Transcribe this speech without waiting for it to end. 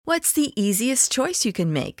What's the easiest choice you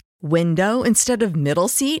can make? Window instead of middle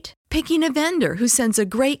seat? Picking a vendor who sends a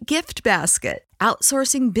great gift basket?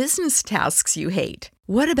 Outsourcing business tasks you hate?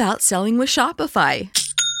 What about selling with Shopify?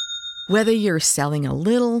 Whether you're selling a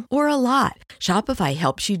little or a lot, Shopify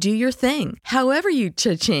helps you do your thing, however you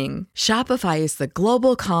cha-ching. Shopify is the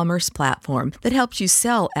global commerce platform that helps you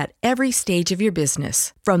sell at every stage of your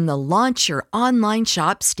business. From the launch your online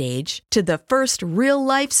shop stage to the first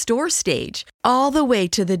real-life store stage, all the way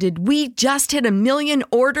to the did we just hit a million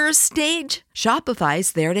orders stage.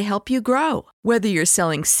 Shopify's there to help you grow. Whether you're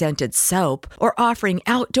selling scented soap or offering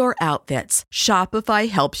outdoor outfits, Shopify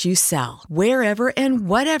helps you sell. Wherever and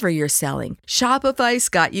whatever you're selling, Shopify's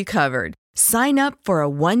got you covered. Sign up for a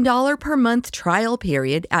 $1 per month trial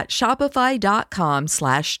period at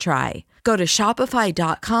shopify.com/try. Go to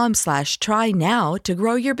shopify.com/try now to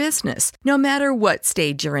grow your business, no matter what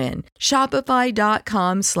stage you're in.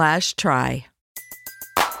 Shopify.com/try.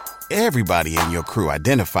 Everybody in your crew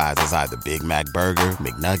identifies as either Big Mac Burger,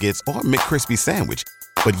 McNuggets, or McCrispy Sandwich.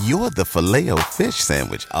 But you're the Filet-O-Fish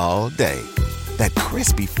Sandwich all day. That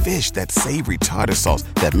crispy fish, that savory tartar sauce,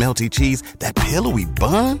 that melty cheese, that pillowy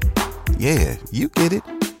bun. Yeah, you get it.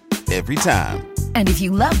 Every time. And if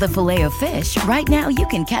you love the Filet-O-Fish, right now you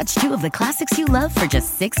can catch two of the classics you love for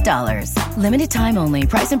just $6. Limited time only.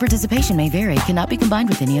 Price and participation may vary. Cannot be combined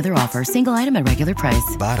with any other offer. Single item at regular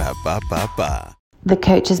price. Ba-da-ba-ba-ba. The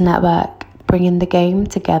Coaches Network, bringing the game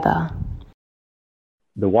together.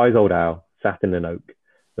 The wise old owl sat in an oak.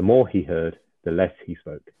 The more he heard, the less he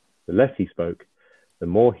spoke. The less he spoke, the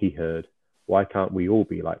more he heard. Why can't we all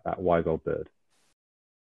be like that wise old bird?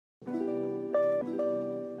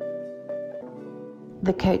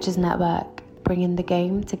 The Coaches Network, bringing the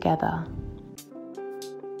game together.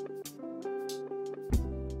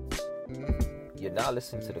 You're now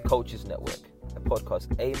listening to the Coaches Network, a podcast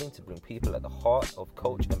aiming to bring people at the heart of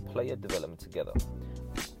coach and player development together.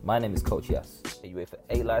 My name is Coach Yas, a UEFA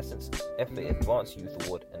A licensed, FA Advanced Youth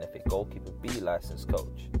Award and FA Goalkeeper B licensed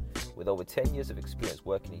coach. With over 10 years of experience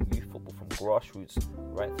working in youth football from grassroots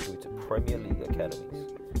right through to Premier League academies.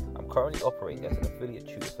 I'm currently operating as an affiliate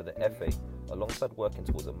tutor for the FA alongside working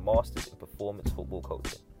towards a Masters in Performance Football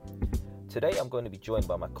Coaching. Today I'm going to be joined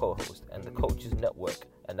by my co-host and the Coaches Network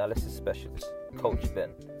analysis specialist, Coach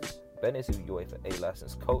Ben. Ben is a UEFA A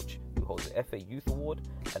licensed coach who holds an FA Youth Award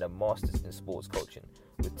and a Masters in Sports Coaching,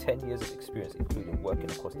 with 10 years of experience including working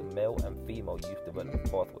across the male and female youth development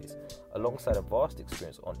pathways, alongside a vast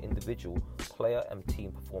experience on individual, player and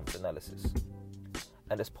team performance analysis.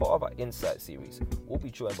 And as part of our Insight series, we'll be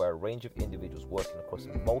joined by a range of individuals working across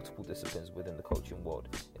multiple disciplines within the coaching world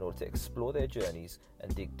in order to explore their journeys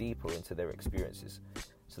and dig deeper into their experiences,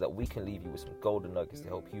 so that we can leave you with some golden nuggets to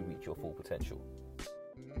help you reach your full potential.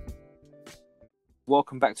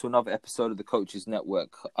 Welcome back to another episode of the Coaches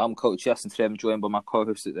Network. I'm Coach Yas, and today I'm joined by my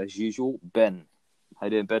co-host as usual, Ben. How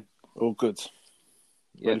you doing, Ben? All good.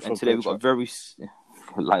 Yeah, and today we've got a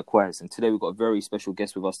very special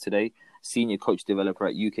guest with us today, Senior Coach Developer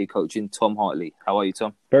at UK Coaching, Tom Hartley. How are you,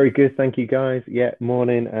 Tom? Very good, thank you, guys. Yeah,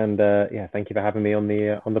 morning, and thank you for having me on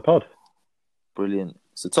the pod. Brilliant.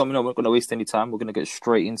 So, Tom, we're not going to waste any time. We're going to get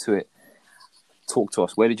straight into it. Talk to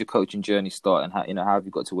us. Where did your coaching journey start, and how have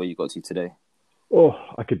you got to where you got to today? Oh,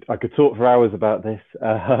 I could talk for hours about this.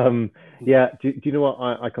 Do you know what?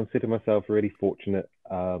 I consider myself really fortunate.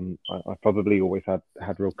 I probably always had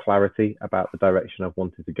real clarity about the direction I've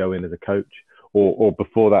wanted to go in as a coach, or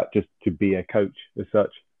before that, just to be a coach as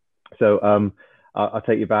such. So I'll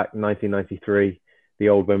take you back, 1993, the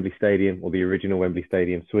old Wembley Stadium, or the original Wembley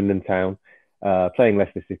Stadium, Swindon Town, playing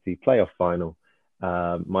Leicester City, playoff final.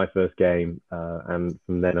 My first game, and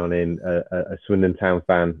from then on in, a Swindon Town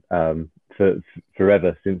fan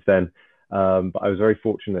forever since then. But I was very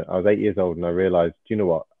fortunate. I was 8 years old, and I realised, do you know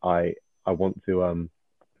what? I want to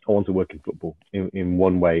work in football in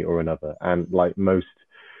one way or another. And like most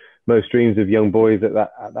dreams of young boys at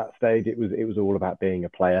that stage, it was all about being a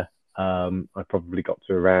player. I probably got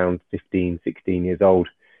to around 15, 16 years old.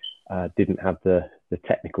 Didn't have the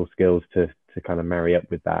technical skills to kind of marry up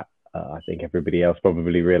with that. I think everybody else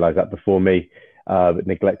probably realised that before me, but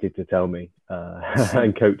neglected to tell me.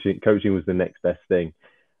 And coaching was the next best thing.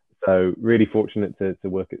 So really fortunate to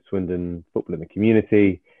work at Swindon Football in the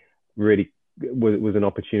Community. Really was an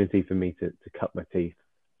opportunity for me to cut my teeth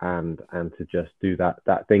and to just do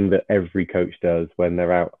that thing that every coach does when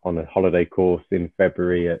they're out on a holiday course in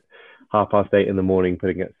February at 8:30 in the morning,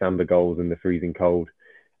 putting up samba goals in the freezing cold,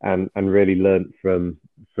 and really learnt from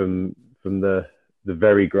the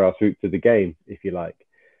very grassroots of the game, if you like.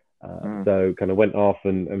 So kind of went off,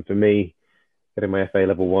 and for me, getting my FA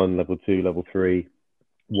level 1, level 2, level 3,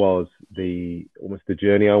 was almost the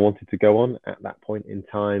journey I wanted to go on at that point in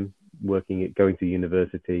time. Going to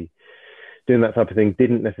university, doing that type of thing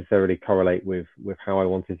didn't necessarily correlate with how I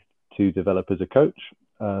wanted to develop as a coach.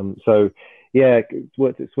 So yeah,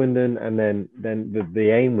 worked at Swindon, and then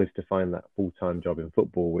the aim was to find that full-time job in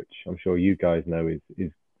football, which I'm sure you guys know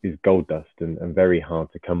is gold dust and very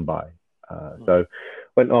hard to come by. So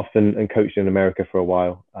went off and coached in America for a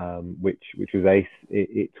while, which was ace.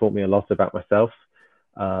 It taught me a lot about myself,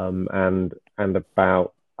 and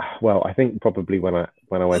about, well, I think probably when I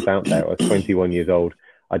went out there, I was 21 years old.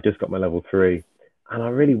 I just got my level 3, and I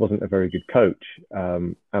really wasn't a very good coach.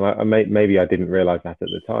 And maybe I didn't realize that at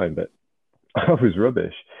the time, but I was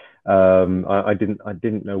rubbish. I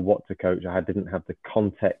didn't know what to coach. I didn't have the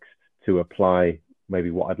context to apply maybe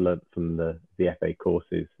what I'd learned from the FA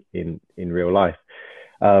courses in real life.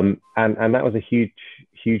 And that was a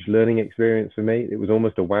huge learning experience for me. It was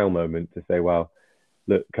almost a wow moment to say, well,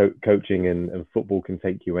 look, coaching and football can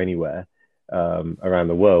take you anywhere around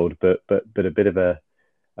the world, but a bit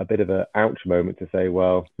of a ouch moment to say,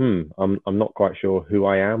 well, I'm not quite sure who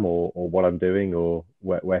I am or what I'm doing or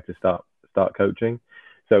where to start coaching.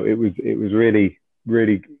 So it was really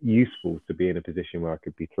useful to be in a position where I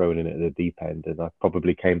could be thrown in at the deep end. And I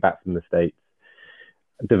probably came back from the States,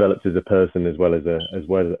 developed as a person as well as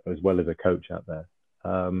a coach out there.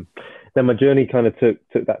 Then my journey kind of took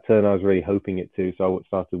that turn I was really hoping it to. So I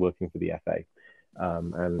started working for the FA.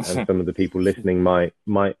 And some of the people listening might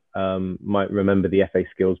remember the FA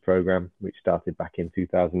Skills Program, which started back in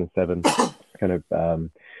 2007, kind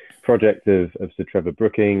of project of Sir Trevor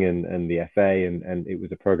Brooking and the FA, and it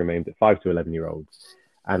was a program aimed at 5 to 11-year-olds,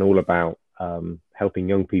 and all about helping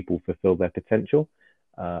young people fulfill their potential.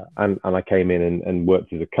 And I came in and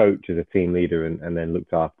worked as a coach, as a team leader, and then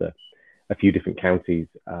looked after a few different counties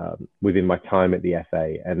within my time at the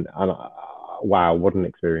FA. And wow, what an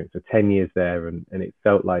experience! So 10 years there, and it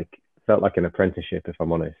felt like an apprenticeship, if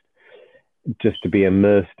I'm honest. Just to be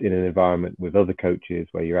immersed in an environment with other coaches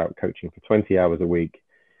where you're out coaching for 20 hours a week,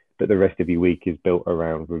 but the rest of your week is built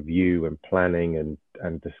around review and planning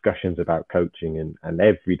and discussions about coaching, and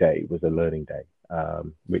every day was a learning day,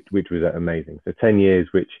 which was amazing. So 10 years,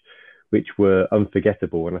 which were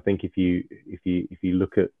unforgettable. And I think if you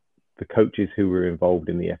look at the coaches who were involved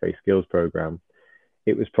in the FA Skills Program,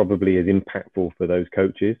 it was probably as impactful for those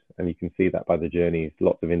coaches, and you can see that by the journeys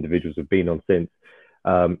lots of individuals have been on since,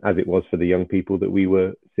 as it was for the young people that we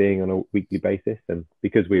were seeing on a weekly basis. And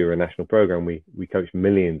because we were a national program, we coached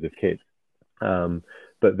millions of kids.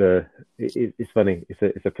 But it's funny,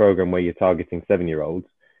 it's a program where you're targeting 7-year-olds.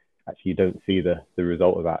 Actually, you don't see the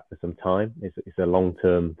result of that for some time. It's a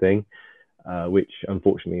long-term thing, which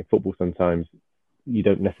unfortunately in football sometimes you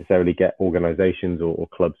don't necessarily get organizations or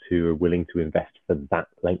clubs who are willing to invest for that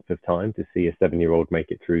length of time to see a 7-year-old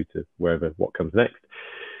make it through to what comes next.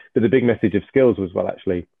 But the big message of Skills was, well,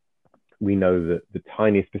 actually, we know that the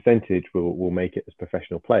tiniest percentage will make it as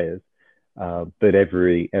professional players, but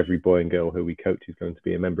every boy and girl who we coach is going to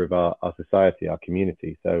be a member of our society, our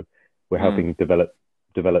community. So we're helping develop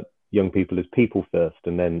young people as people first,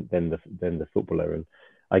 and then the footballer. And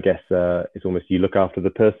I guess it's almost you look after the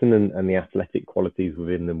person, and the athletic qualities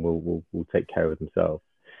within them will take care of themselves.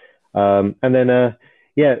 And then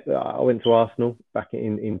I went to Arsenal back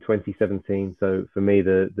in 2017. So for me,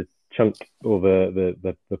 the chunk or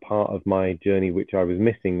the part of my journey which I was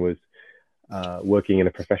missing was working in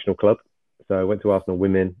a professional club. So I went to Arsenal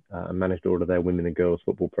Women and managed all of their women and girls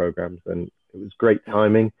football programs, and it was great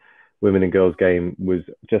timing. Women and girls game was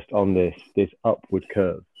just on this upward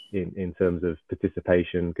curve in terms of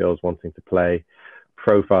participation, girls wanting to play,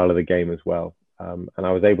 profile of the game as well. And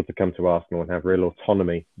I was able to come to Arsenal and have real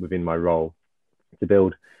autonomy within my role to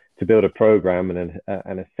build a program and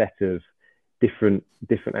a set of different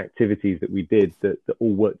activities that we did that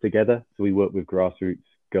all worked together. So we worked with grassroots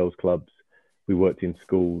girls clubs, we worked in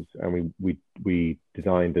schools, and we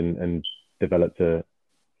designed and developed a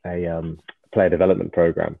player development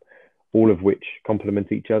program, all of which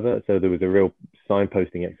complement each other. So there was a real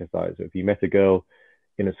signposting exercise. So if you met a girl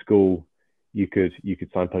in a school, you could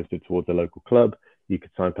signpost her towards a local club, you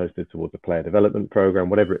could signpost her towards a player development program,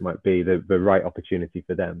 whatever it might be, the right opportunity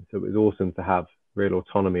for them. So it was awesome to have real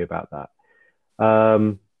autonomy about that.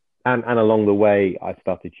 And along the way, I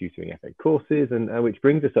started tutoring FA courses, and which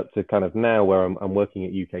brings us up to kind of now where I'm working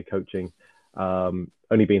at UK Coaching,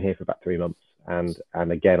 only been here for about 3 months. And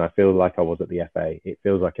again, I feel like I was at the FA. It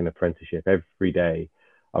feels like an apprenticeship. Every day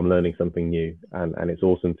I'm learning something new, and it's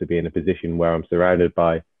awesome to be in a position where I'm surrounded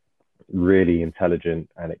by really intelligent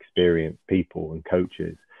and experienced people and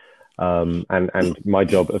coaches. And my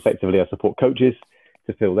job, effectively, I support coaches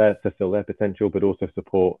to fulfill their potential, but also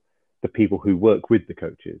support the people who work with the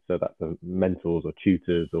coaches. So that's the mentors or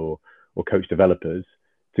tutors or coach developers,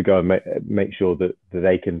 to go and make sure that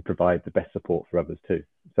they can provide the best support for others too.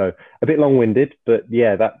 So a bit long-winded, but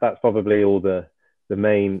yeah, that's probably all the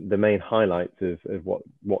main highlights of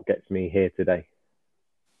what gets me here today.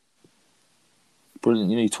 Brilliant.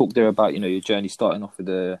 You talked there about your journey starting off with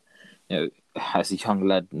as a young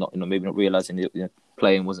lad, maybe not realizing that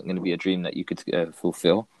playing wasn't going to be a dream that you could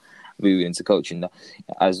fulfill. Moving into coaching,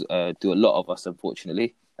 as do a lot of us,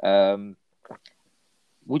 unfortunately.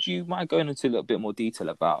 Would you mind going into a little bit more detail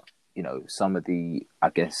about some of the,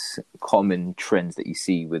 I guess, common trends that you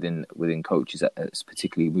see within coaches,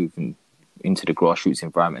 particularly moving into the grassroots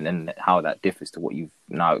environment, and how that differs to what you've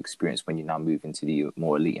now experienced when you now move into the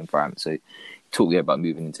more elite environment? So, talk there about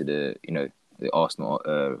moving into the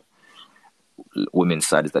Arsenal women's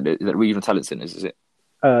side. Is that regional talent centers? Is it?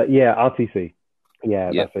 Yeah, RTC.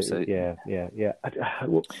 Yeah, yep, that's it. So... Yeah.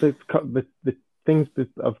 The things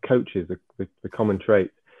of coaches, the common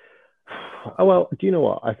traits. Oh, well, do you know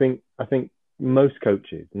what? I think most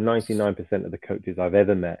coaches, 99% of the coaches I've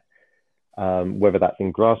ever met, whether that's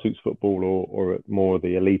in grassroots football or at more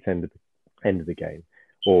the elite end of the game,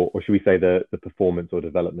 or should we say the performance or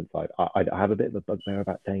development side. I have a bit of a bugbear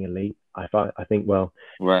about saying elite. I think, well,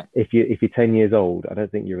 right. If you're 10 years old, I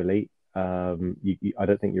don't think you're elite. I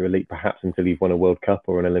don't think you're elite perhaps until you've won a World Cup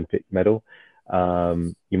or an Olympic medal.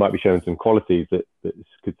 You might be showing some qualities that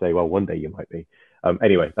could say, well, one day you might be.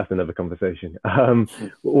 Anyway, that's another conversation.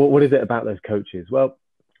 What is it about those coaches? Well,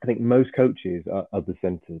 I think most coaches are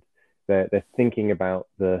other-centered. They're thinking about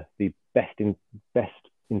the best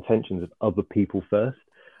intentions of other people first,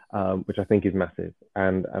 which I think is massive.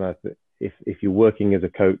 And if you're working as a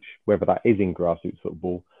coach, whether that is in grassroots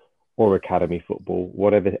football or academy football,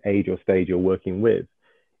 whatever age or stage you're working with,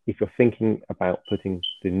 if you're thinking about putting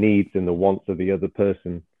the needs and the wants of the other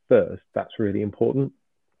person first, that's really important.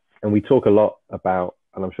 And we talk a lot about,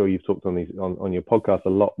 and I'm sure you've talked on on your podcast a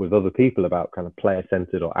lot with other people about kind of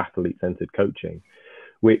player-centered or athlete-centered coaching,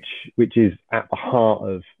 which is at the heart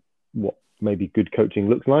of what maybe good coaching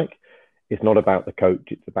looks like. It's not about the coach,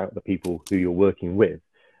 it's about the people who you're working with.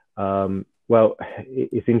 Well,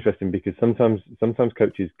 it's interesting because sometimes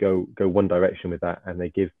coaches go one direction with that, and they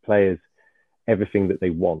give players everything that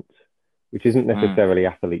they want, which isn't necessarily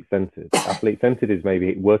athlete-centered. Athlete-centered is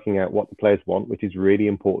maybe working out what the players want, which is really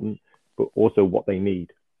important, but also what they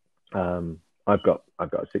need. I've got a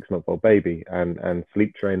 6-month-old baby, and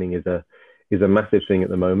sleep training is a massive thing at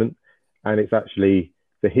the moment, and it's actually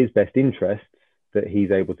for his best interests that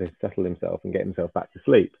he's able to settle himself and get himself back to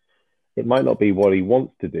sleep. It might not be what he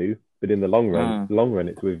wants to do, but in the long run,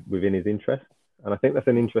 it's within his interest. And I think that's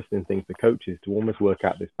an interesting thing for coaches to almost work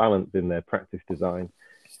out this balance in their practice design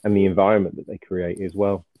and the environment that they create as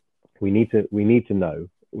well. We need to know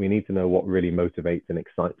what really motivates and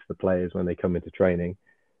excites the players when they come into training.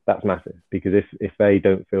 That's massive, because if they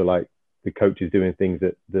don't feel like the coach is doing things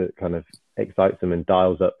that kind of excites them and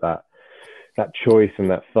dials up that choice and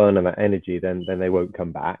that fun and that energy, then they won't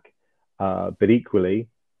come back. But equally,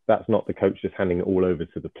 that's not the coach just handing it all over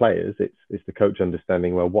to the players. It's the coach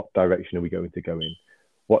understanding, well, what direction are we going to go in?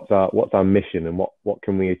 What's our mission, and what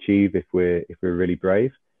can we achieve if we're really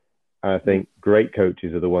brave? And I think great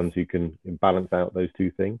coaches are the ones who can balance out those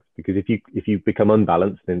two things, because if you become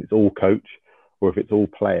unbalanced, then it's all coach, or if it's all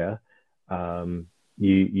player,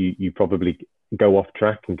 you probably go off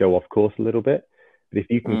track and go off course a little bit. But if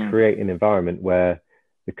you can create an environment where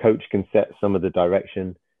the coach can set some of the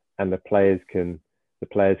direction and the players can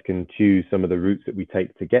choose some of the routes that we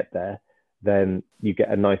take to get there, then you get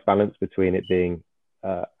a nice balance between it being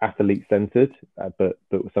athlete-centered, but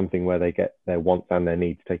something where they get their wants and their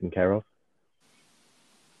needs taken care of.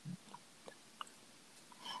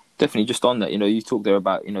 Definitely, just on that, you talked there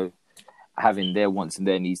about, having their wants and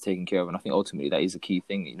their needs taken care of, and I think ultimately that is a key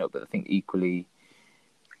thing, but I think equally,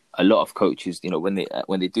 a lot of coaches, when they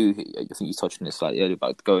do, I think you touched on this slightly earlier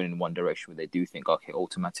about going in one direction where they do think, okay,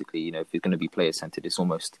 automatically, if it's going to be player centered, it's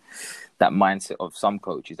almost that mindset of some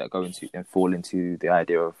coaches that go into and fall into the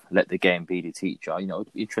idea of let the game be the teacher.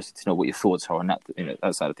 Interested to know what your thoughts are on that,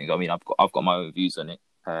 that side of things. I mean, I've got my own views on it.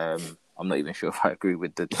 I'm not even sure if I agree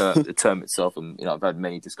with the term itself, and I've had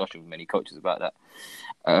many discussions with many coaches about that.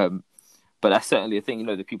 But that's certainly a thing.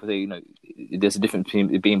 The people say, there's a difference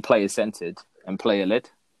between being player centered and player led.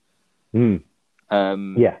 Yeah.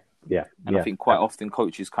 And I think quite often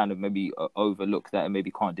coaches kind of maybe overlook that and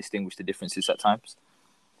maybe can't distinguish the differences at times.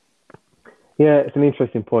 Yeah, it's an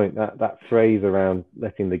interesting point. That phrase around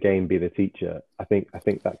letting the game be the teacher. I think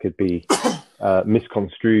that could be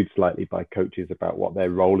misconstrued slightly by coaches about what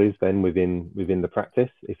their role is then within the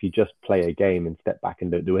practice. If you just play a game and step back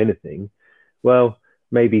and don't do anything, well,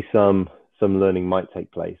 maybe some learning might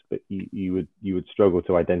take place, but you would struggle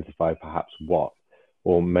to identify perhaps what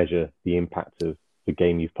or measure the impact of the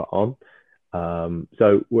game you've put on.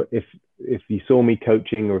 So if you saw me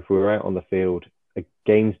coaching, or if we were out on the field, a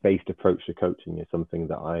games-based approach to coaching is something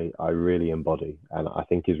that I really embody, and I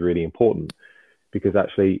think is really important, because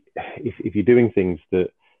actually, if you're doing things that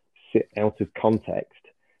sit out of context,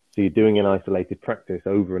 so you're doing an isolated practice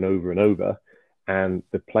over and over and over, and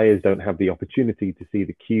the players don't have the opportunity to see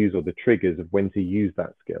the cues or the triggers of when to use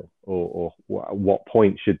that skill, or what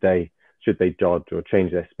point should they dodge or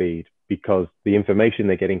change their speed, because the information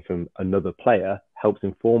they're getting from another player helps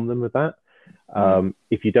inform them of that.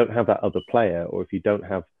 If you don't have that other player, or if you don't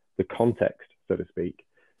have the context, so to speak,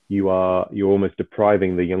 you're almost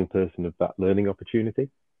depriving the young person of that learning opportunity.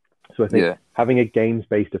 So I think having a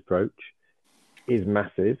games-based approach is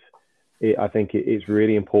massive. I think it's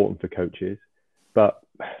really important for coaches. But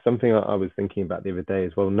something I was thinking about the other day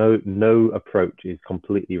as well, no approach is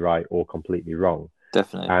completely right or completely wrong.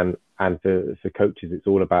 Definitely. And for coaches, it's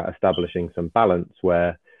all about establishing some balance,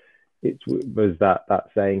 where there's that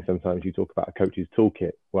saying sometimes you talk about a coach's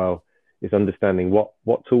toolkit. Well, it's understanding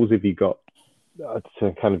what tools have you got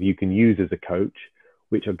to kind of you can use as a coach,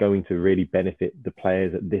 which are going to really benefit the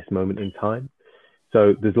players at this moment in time.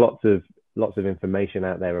 So there's lots of information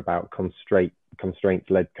out there about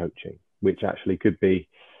constraints-led coaching, which actually could be,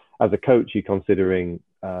 as a coach, you're considering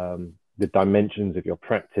the dimensions of your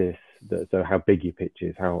practice, so how big your pitch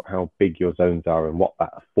is, how big your zones are, and what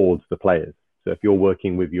that affords the players. So if you're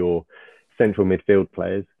working with your central midfield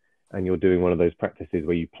players and you're doing one of those practices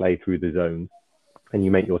where you play through the zones, and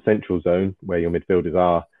you make your central zone, where your midfielders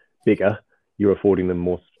are, bigger, you're affording them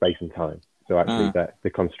more space and time. So actually the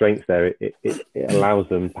constraints there, it allows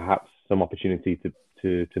them perhaps some opportunity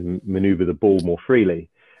to maneuver the ball more freely.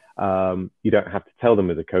 You don't have to tell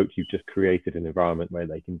them as a coach, you've just created an environment where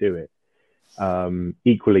they can do it.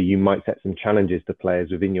 Equally, you might set some challenges to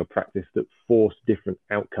players within your practice that force different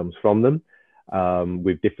outcomes from them,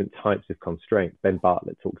 with different types of constraints. Ben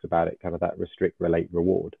Bartlett talks about it, kind of that restrict, relate,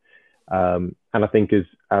 reward. And I think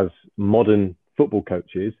as modern football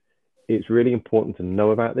coaches, it's really important to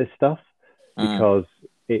know about this stuff, because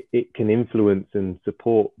it can influence and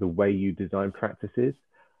support the way you design practices.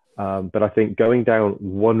 But I think going down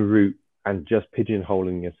one route and just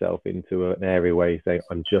pigeonholing yourself into an area where you say,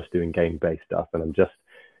 I'm just doing game-based stuff and I'm just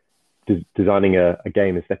designing a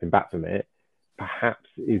game and stepping back from it, perhaps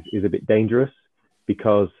is a bit dangerous,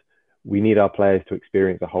 because we need our players to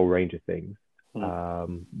experience a whole range of things.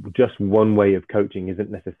 Just one way of coaching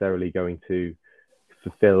isn't necessarily going to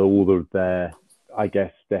fulfill all of their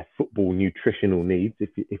football nutritional needs,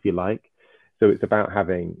 if you like. So it's about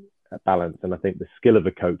having a balance. And I think the skill of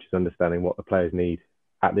a coach is understanding what the players need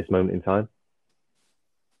at this moment in time.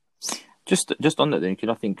 Just on that then, because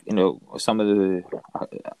I think, some of the,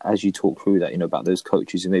 as you talk through that, about those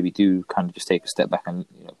coaches who maybe do kind of just take a step back and,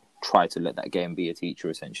 try to let that game be a teacher,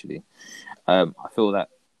 essentially. I feel that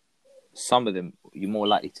some of them, you're more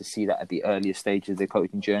likely to see that at the earlier stage of their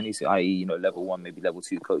coaching journey, so i.e., level 1, maybe level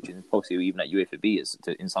 2 coaching, possibly even at UEFA B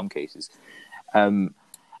in some cases.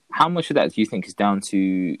 How much of that do you think is down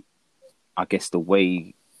to, I guess, the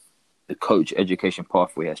way the coach education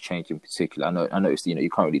pathway has changed in particular? I noticed, you're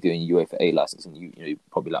currently doing UEFA A license, and you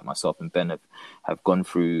probably like myself and Ben have gone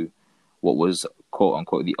through what was quote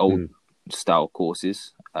unquote the old style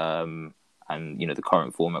courses, and the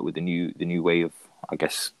current format with the new way of, I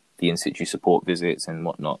guess, the in-situ support visits and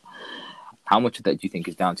whatnot. How much of that do you think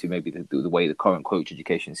is down to maybe the way the current coach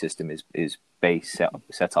education system is based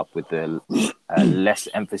set up with the less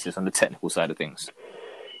emphasis on the technical side of things?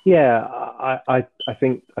 Yeah, I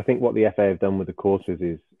think what the FA have done with the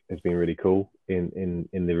courses has been really cool in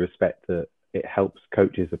the respect that it helps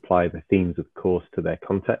coaches apply the themes of the course to their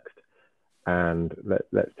context. And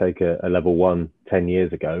let's take a level 1 10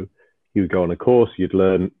 years ago. You would go on a course, you'd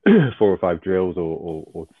learn 4 or 5 drills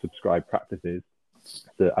or subscribe practices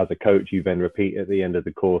that as a coach you then repeat at the end of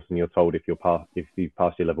the course, and you're told if you've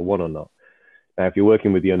passed your level 1 or not. Now, if you're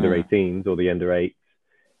working with the under 18s or the under 8s,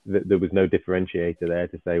 there was no differentiator there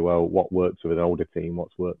to say, well, what works with an older team, what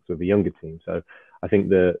works with a younger team. So I think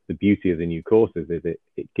the beauty of the new courses is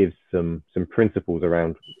it gives some principles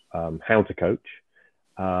around how to coach,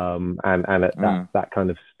 and at that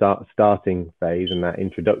kind of starting phase and that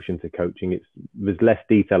introduction to coaching, there's less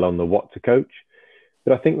detail on the what to coach.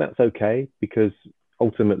 But I think that's okay, because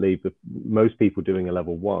ultimately most people doing a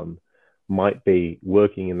level 1 might be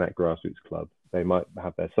working in that grassroots club. They might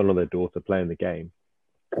have their son or their daughter playing the game,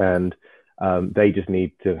 and they just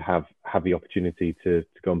need to have the opportunity to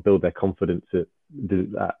go and build their confidence at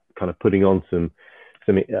kind of putting on some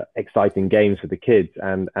exciting games for the kids,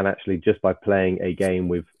 and actually just by playing a game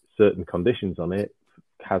with certain conditions on it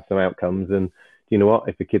has some outcomes. And you know what,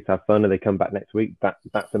 if the kids have fun and they come back next week,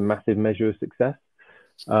 that's a massive measure of success.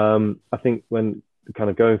 I think when kind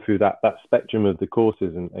of going through that spectrum of the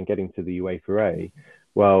courses and getting to the UEFA A,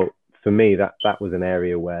 well, for me that was an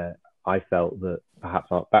area where I felt that perhaps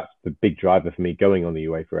that's the big driver for me going on the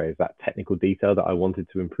UEFA A, is that technical detail that I wanted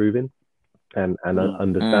to improve in and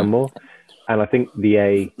understand more. And I think the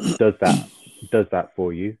A does that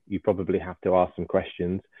for you. You probably have to ask some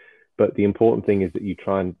questions, but the important thing is that you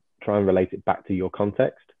try and relate it back to your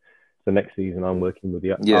context. So next season, I'm working with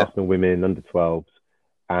the Arsenal women under 12s,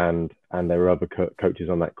 and there are other coaches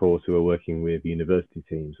on that course who are working with university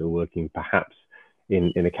teams, or working perhaps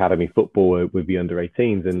in academy football with the under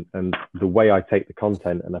 18s, and the way I take the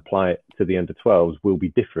content and apply it to the under 12s will be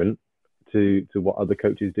different to what other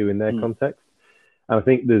coaches do in their context. And I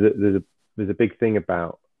think there's a big thing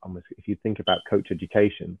about, if you think about coach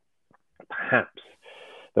education, perhaps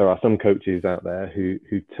there are some coaches out there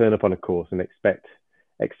who turn up on a course and expect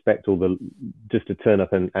just to turn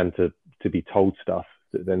up and to be told stuff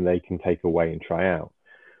that then they can take away and try out.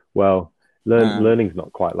 Well, learning's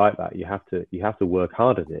not quite like that. You have to work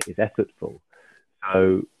hard at it. It's effortful.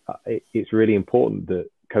 So it's really important that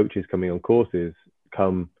coaches coming on courses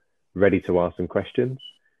come ready to ask some questions,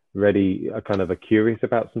 are curious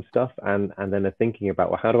about some stuff, and then are thinking about,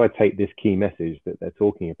 well, how do I take this key message that they're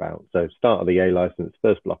talking about? So start of the A license,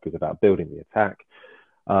 first block is about building the attack.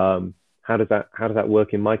 How does that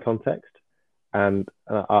work in my context? And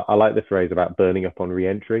I like the phrase about burning up on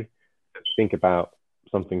re-entry. Think about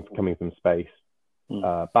something coming from space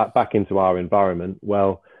back into our environment.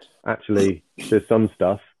 Well, actually, there's some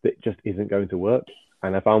stuff that just isn't going to work.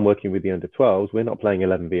 And if I'm working with the under 12s, we're not playing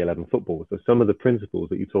 11v11 football. So some of the principles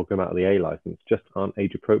that you're talking about the A license just aren't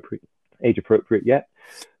age appropriate yet.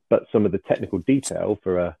 But some of the technical detail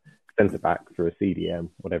for a centre back, for a CDM,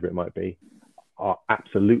 whatever it might be, are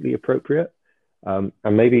absolutely appropriate. And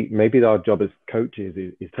maybe our job as coaches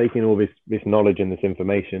is taking all this knowledge and this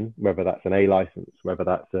information, whether that's an A license, whether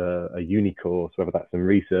that's a uni course, whether that's some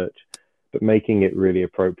research, but making it really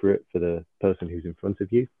appropriate for the person who's in front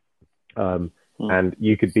of you. And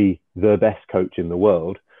you could be the best coach in the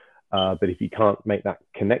world, but if you can't make that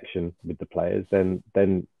connection with the players,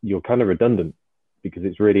 then you're kind of redundant, because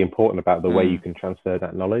it's really important about the way you can transfer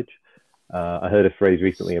that knowledge. I heard a phrase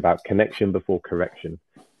recently about connection before correction,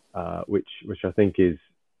 which I think is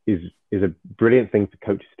a brilliant thing for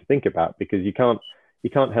coaches to think about, because you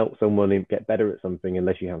can't help someone get better at something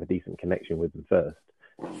unless you have a decent connection with them first.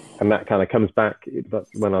 And that kind of comes back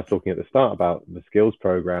when I was talking at the start about the skills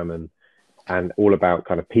program and all about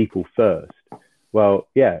kind of people first. Well,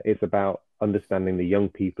 yeah, it's about understanding the young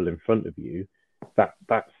people in front of you. That's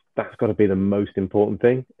got to be the most important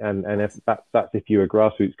thing. And if that's if you're a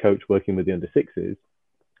grassroots coach working with the under sixes,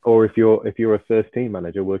 or if you're a first team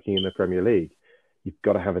manager working in the Premier League, you've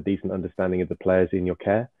got to have a decent understanding of the players in your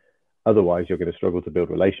care. Otherwise, you're going to struggle to build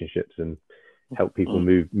relationships and help people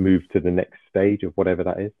move to the next stage of whatever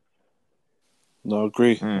that is. No, I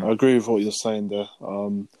agree. I agree with what you're saying there.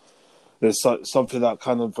 There's something that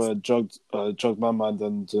kind of jogged my mind,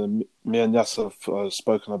 and me and Yas have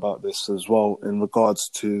spoken about this as well in regards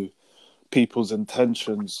to people's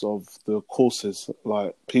intentions of the courses.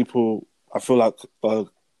 Like people, I feel like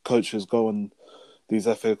coaches go on these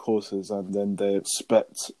FA courses and then they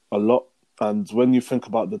expect a lot. And when you think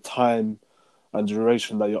about the time and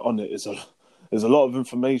duration that you're on it, there's a lot of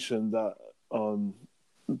information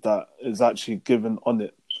that is actually given on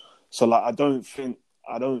it. So like I don't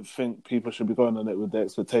think people should be going on it with the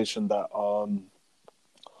expectation that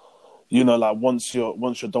like once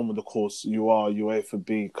you're done with the course, you are a UEFA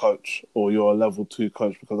B coach or you're a level 2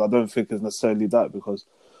 coach, because I don't think it's necessarily that. Because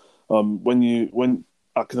when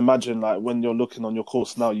I can imagine, like when you're looking on your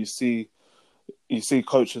course now, you see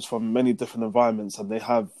coaches from many different environments, and they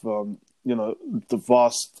have the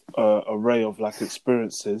vast array of like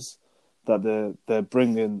experiences that they're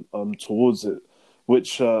bringing towards it,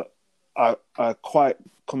 which I quite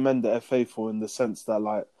commend the FA for, in the sense that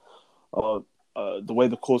like the way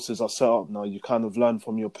the courses are set up now, you kind of learn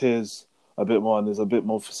from your peers a bit more, and there's a bit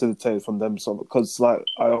more facilitated from them. So because like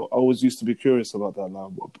I always used to be curious about that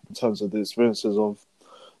now, in terms of the experiences of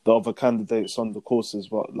the other candidates on the courses,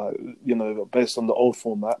 but like based on the old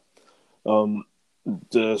format,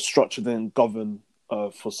 the structure didn't govern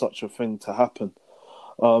for such a thing to happen.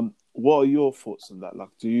 What are your thoughts on that? Like,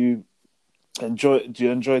 do Do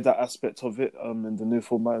you enjoy that aspect of it in the new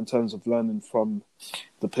format in terms of learning from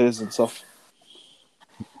the peers and stuff?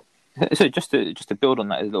 So just to build on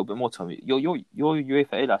that a little bit more, Tommy, your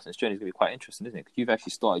UEFA A license journey is going to be quite interesting, isn't it? Because you've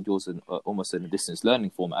actually started yours in almost in a distance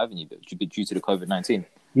learning format, haven't you? But due to the COVID-19.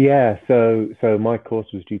 Yeah, so my course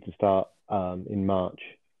was due to start in March,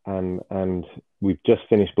 and we've just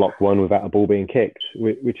finished block 1 without a ball being kicked,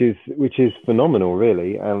 which is phenomenal,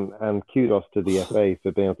 really. And kudos to the FA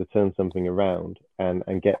for being able to turn something around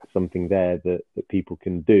and get something there that people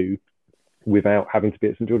can do without having to be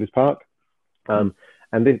at St George's Park.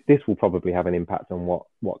 And this will probably have an impact on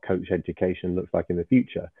what coach education looks like in the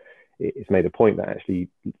future. It's made a point that actually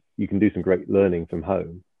you can do some great learning from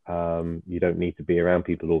home. You don't need to be around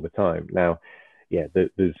people all the time. Now, yeah,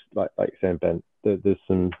 there's like you're saying, Ben, there's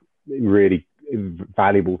some really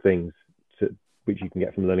valuable things which you can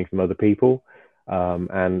get from learning from other people.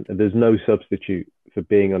 And there's no substitute for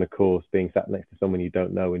being on a course, being sat next to someone you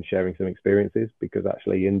don't know and sharing some experiences, because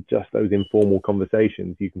actually in just those informal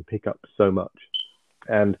conversations, you can pick up so much.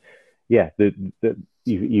 And yeah,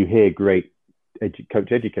 you hear great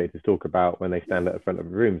coach educators talk about when they stand at the front of a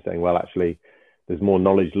room saying, well, actually, there's more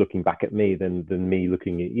knowledge looking back at me than me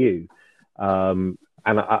looking at you. And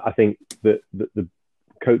I think that the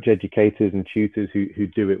coach educators and tutors who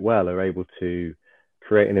do it well are able to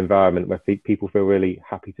create an environment where people feel really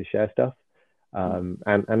happy to share stuff. And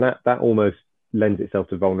that almost lends itself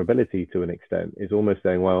to vulnerability to an extent. It's almost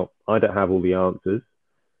saying, well, I don't have all the answers,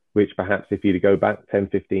 which perhaps if you go back 10,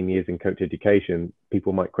 15 years in coach education,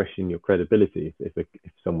 people might question your credibility if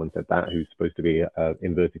someone said that, who's supposed to be a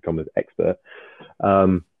inverted commas expert.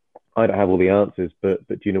 I don't have all the answers, but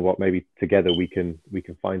do you know what? Maybe together we can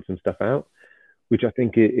find some stuff out, which I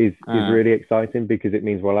think is really exciting, because it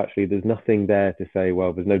means, well, actually there's nothing there to say,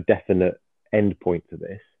 well, there's no definite end point to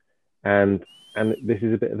this. And this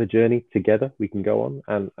is a bit of a journey together we can go on.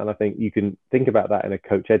 And I think you can think about that in a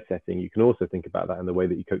coach ed setting. You can also think about that in the way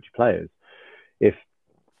that you coach your players. If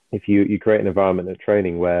you create an environment at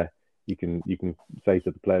training where you can say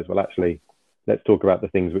to the players, well, actually, let's talk about the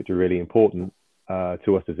things which are really important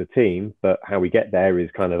to us as a team, but how we get there is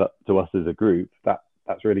kind of up to us as a group.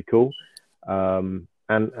 That's really cool. And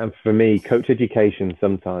for me, coach education,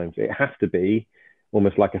 sometimes it has to be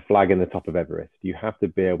almost like a flag in the top of Everest. You have to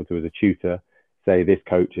be able to, as a tutor, say this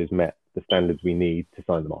coach has met the standards we need to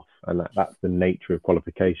sign them off. And that's the nature of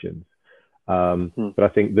qualifications. But I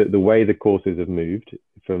think that the way the courses have moved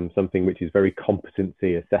from something which is very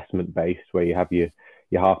competency assessment based, where you have your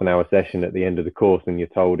half an hour session at the end of the course and you're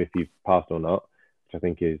told if you've passed or not, which I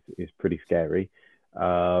think is pretty scary,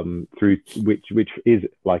 through which is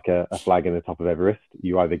like a flag in the top of Everest.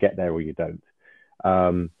 You either get there or you don't.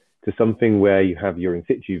 To something where you have your in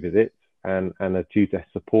situ visits and a tutor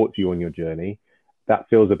supports you on your journey, that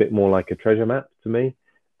feels a bit more like a treasure map to me,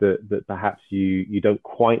 that perhaps you don't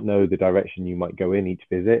quite know the direction you might go in each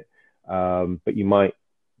visit, but you might,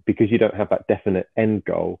 because you don't have that definite end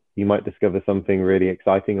goal, you might discover something really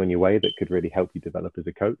exciting on your way that could really help you develop as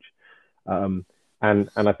a coach. And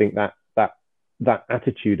I think that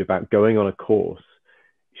attitude about going on a course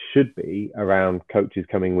should be around coaches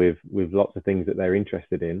coming with lots of things that they're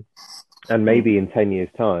interested in. And maybe in 10 years'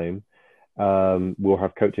 time, we'll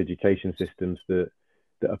have coach education systems that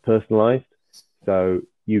are personalized. So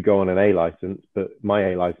you go on an A license, but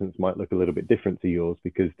my A license might look a little bit different to yours,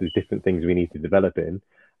 because there's different things we need to develop in,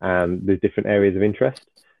 and there's different areas of interest.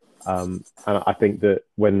 And I think that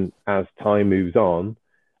as time moves on,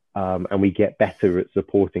 and we get better at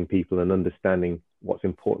supporting people and understanding what's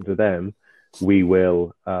important to them, we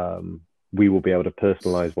will be able to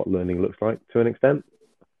personalize what learning looks like to an extent,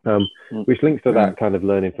 which links to that kind of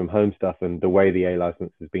learning from home stuff and the way the A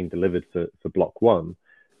license has been delivered for block 1.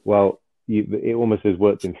 Well, it almost has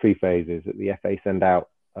worked in 3 phases. That the FA send out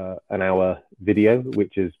an hour video,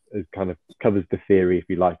 which is kind of covers the theory, if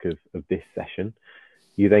you like, of this session.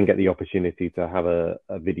 You then get the opportunity to have a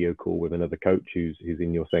video call with another coach who's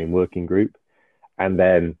in your same working group, and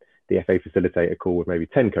then the FA facilitate a call with maybe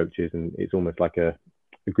 10 coaches, and it's almost like a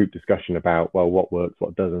group discussion about, well, what works,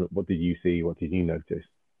 what doesn't, what did you see, what did you notice.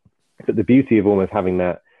 But the beauty of almost having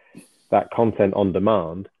that content on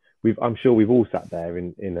demand, I'm sure we've all sat there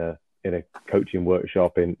in a coaching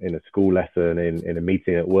workshop, in a school lesson, in a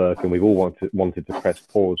meeting at work, and we've all wanted to press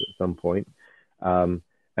pause at some point.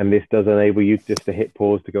 And this does enable you just to hit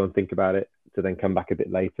pause, to go and think about it, to then come back a bit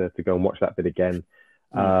later, to go and watch that bit again,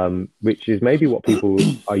 which is maybe what people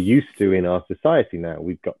are used to in our society now.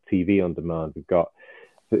 We've got TV on demand. We've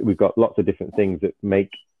got lots of different things that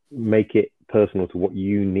make it personal to what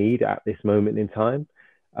you need at this moment in time.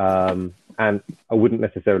 And I wouldn't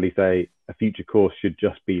necessarily say a future course should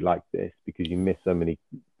just be like this, because you miss so many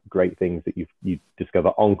great things that you discover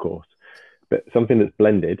on course. But something that's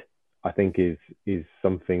blended, I think, is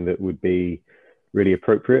something that would be really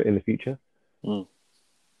appropriate in the future. Mm.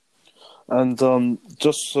 And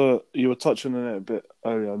just you were touching on it a bit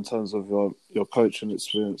earlier in terms of your coaching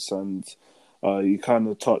experience, and you kind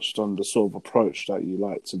of touched on the sort of approach that you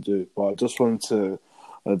like to do. But I just wanted to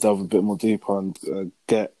delve a bit more deeper and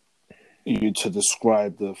get you to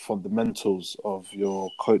describe the fundamentals of your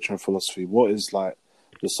coaching philosophy. What is like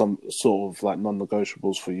some sort of like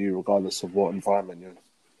non-negotiables for you, regardless of what environment you're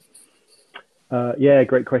in? Yeah,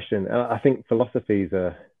 great question. I think philosophy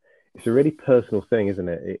it's a really personal thing, isn't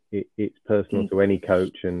it? It's personal to any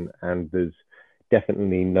coach, and there's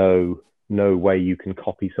definitely no way you can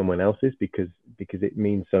copy someone else's, because it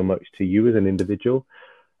means so much to you as an individual.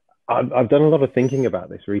 I've done a lot of thinking about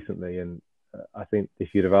this recently, and I think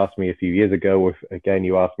if you'd have asked me a few years ago, or if again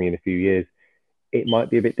you ask me in a few years, it might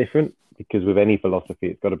be a bit different, because with any philosophy,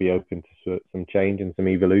 it's got to be open to some change and some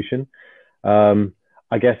evolution.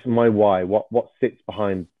 I guess my why, what sits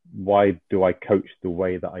behind why do I coach the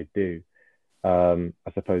way that I do?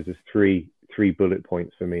 I suppose there's three bullet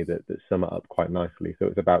points for me that sum it up quite nicely. So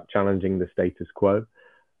it's about challenging the status quo.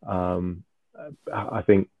 I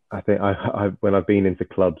think when I've been into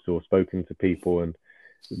clubs or spoken to people, and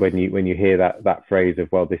when you hear that phrase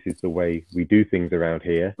of, well, this is the way we do things around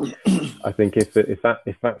here, I think if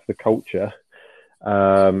that's the culture,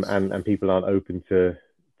 and people aren't open to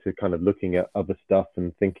kind of looking at other stuff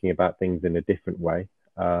and thinking about things in a different way,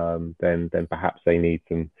 then perhaps they need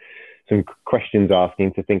some questions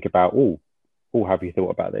asking to think about, have you thought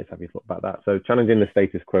about this? Have you thought about that? So challenging the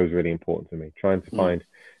status quo is really important to me. Trying to find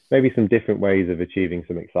maybe some different ways of achieving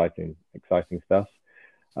some exciting stuff.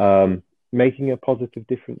 Making a positive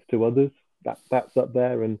difference to others, that's up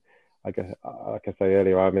there. And I guess, like I say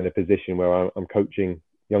earlier, I'm in a position where I'm coaching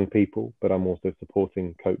young people, but I'm also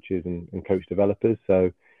supporting coaches and coach developers.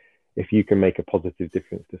 So if you can make a positive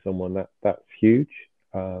difference to someone, that's huge.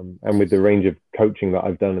 And with the range of coaching that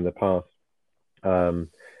I've done in the past,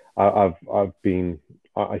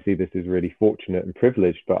 I see this as really fortunate and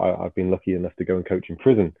privileged, but I've been lucky enough to go and coach in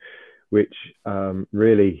prison, which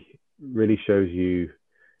really shows you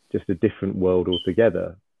just a different world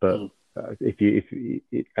altogether. But if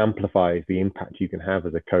it amplifies the impact you can have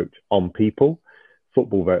as a coach on people,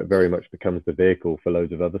 football very much becomes the vehicle for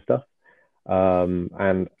loads of other stuff.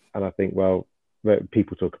 And I think, well,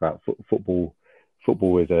 people talk about football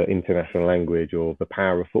is an international language, or the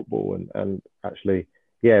power of football. And actually,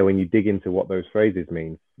 yeah, when you dig into what those phrases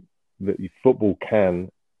mean, that football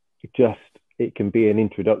can be an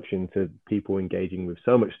introduction to people engaging with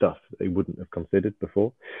so much stuff that they wouldn't have considered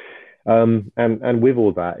before. And with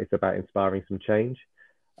all that, it's about inspiring some change,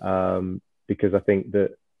 because I think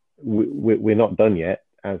that we're not done yet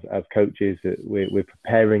as coaches. We're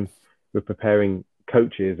preparing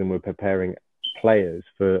coaches, and we're preparing players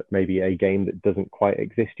for maybe a game that doesn't quite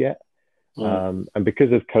exist yet. And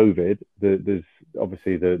because of COVID, there's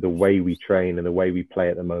obviously the way we train and the way we play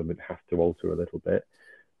at the moment has to alter a little bit.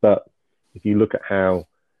 But if you look at how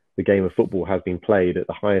the game of football has been played at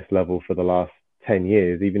the highest level for the last 10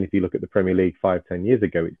 years, even if you look at the Premier League 5-10 years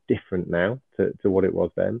ago, it's different now to what it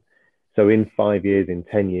was then. So in 5 years, in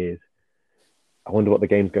 10 years, I wonder what the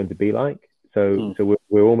game's going to be like. So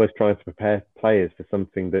we're almost trying to prepare players for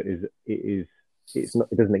something that it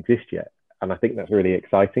doesn't exist yet. And I think that's really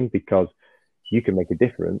exciting, because you can make a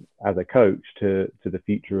difference as a coach to the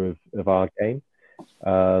future of our game.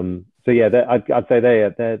 So yeah, I'd say they're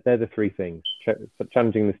the three things: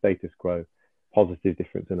 challenging the status quo, positive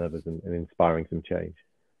difference in others, and inspiring some change.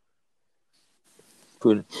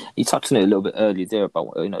 Brilliant. You touched on it a little bit earlier there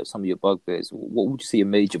about some of your bugbears. What would you say your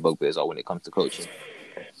major bugbears are when it comes to coaching?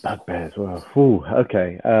 Bugbears, well,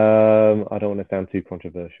 okay. I don't want to sound too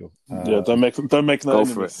controversial. Don't make no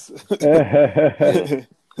enemies. Yeah.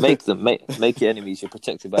 Make your enemies. You're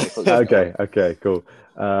protected by the coach. Okay, cool.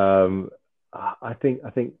 I think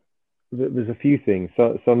there's a few things.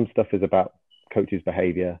 So some stuff is about coaches'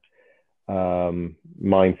 behaviour,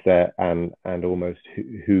 mindset, and almost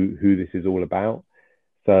who this is all about.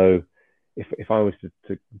 So if I was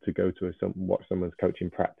to go to watch someone's coaching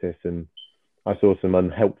practice, and I saw some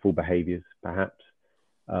unhelpful behaviours, perhaps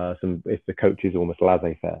if the coach is almost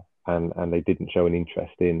laissez-faire, and they didn't show an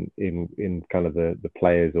interest in kind of the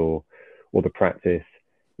players or the practice,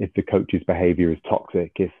 if the coach's behaviour is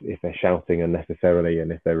toxic, if they're shouting unnecessarily,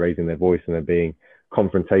 and if they're raising their voice and they're being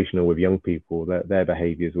confrontational with young people, their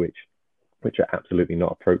behaviours which are absolutely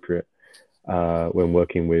not appropriate when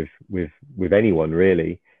working with anyone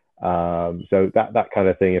really, So that kind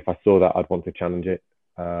of thing, if I saw that, I'd want to challenge it.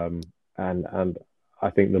 And I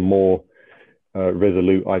think the more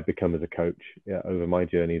resolute I've become as a coach over my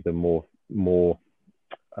journey, the more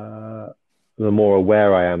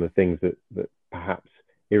aware I am of things that perhaps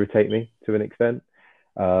irritate me to an extent.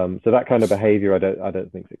 So that kind of behavior, I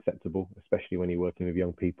don't think is acceptable, especially when you're working with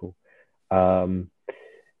young people. And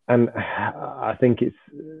I think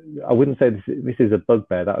I wouldn't say this is a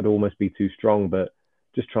bugbear, that would almost be too strong, but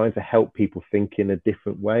just trying to help people think in a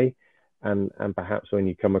different way. And perhaps when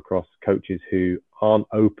you come across coaches who aren't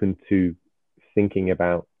open to thinking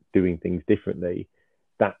about doing things differently,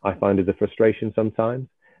 that I find is a frustration sometimes.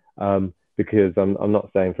 Because I'm not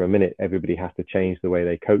saying for a minute everybody has to change the way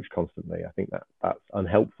they coach constantly. I think that's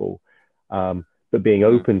unhelpful. But being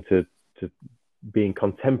open to being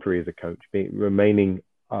contemporary as a coach, remaining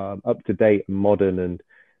up to date, modern,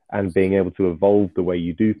 and being able to evolve the way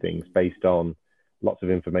you do things based on lots of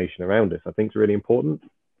information around us, I think is really important.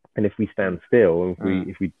 And if we stand still,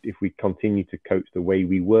 and if we continue to coach the way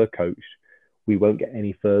we were coached, we won't get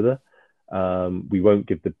any further. We won't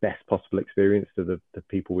give the best possible experience to the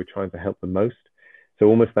people we're trying to help the most. So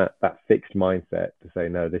almost that fixed mindset to say,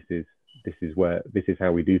 no, this is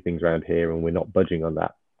how we do things around here, and we're not budging on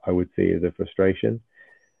that, I would see as a frustration.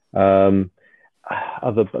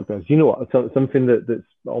 Other buggers, you know what? Something that's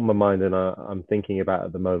on my mind and I'm thinking about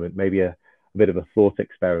at the moment, maybe a bit of a thought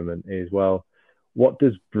experiment is, well, what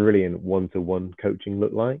does brilliant one-to-one coaching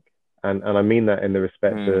look like? And I mean that in the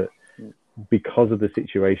respect that because of the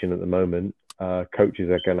situation at the moment, coaches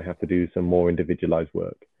are going to have to do some more individualized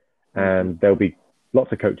work. And there'll be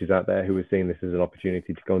lots of coaches out there who are seeing this as an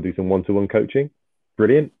opportunity to go and do some one-to-one coaching.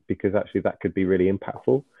 Brilliant, because actually that could be really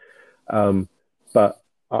impactful. But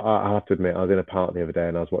I have to admit, I was in a park the other day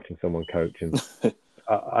and I was watching someone coach, and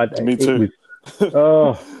Me too.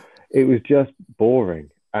 It was just boring.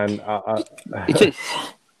 And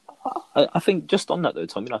I think just on that though,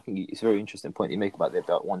 Tom, I think it's a very interesting point you make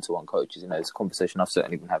about one-to-one coaches. It's a conversation I've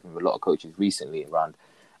certainly been having with a lot of coaches recently around,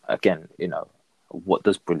 again, what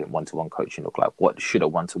does brilliant one-to-one coaching look like? What should a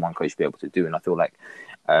one-to-one coach be able to do? And I feel like,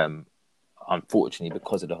 unfortunately,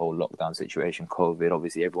 because of the whole lockdown situation, COVID,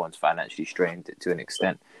 obviously everyone's financially strained to an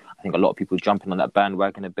extent. I think a lot of people jumping on that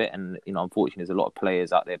bandwagon a bit, and unfortunately, there's a lot of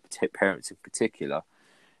players out there, parents in particular,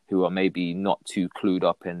 who are maybe not too clued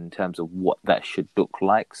up in terms of what that should look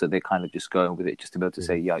like. So they're kind of just going with it just to be able to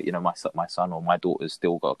say, yeah, my son or my daughter's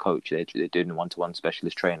still got a coach. They're doing one-to-one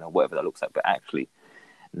specialist training or whatever that looks like. But actually,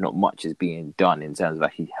 not much is being done in terms of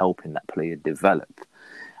actually helping that player develop.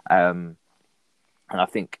 And I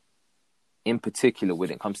think, in particular,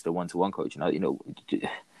 when it comes to the one-to-one coaching,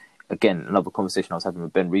 again, another conversation I was having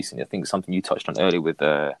with Ben recently, I think something you touched on earlier with,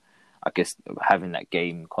 I guess, having that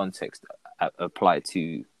game context applied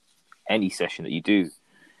to any session that you do.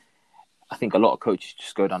 I think a lot of coaches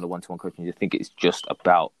just go down the one-to-one coaching. You think it's just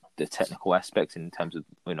about the technical aspects in terms of,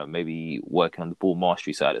 maybe working on the ball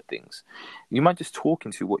mastery side of things. You might just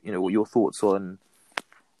talking to what your thoughts on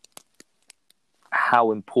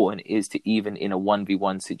how important it is to, even in a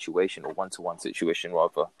 1v1 situation or one-to-one situation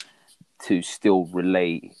rather, to still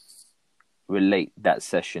relate that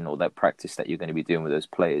session or that practice that you're going to be doing with those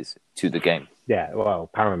players to the game. Yeah, well,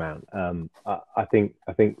 paramount. I think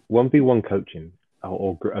 1v1 coaching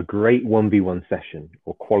or a great 1v1 session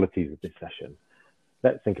or qualities of this session.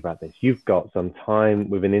 Let's think about this. You've got some time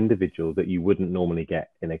with an individual that you wouldn't normally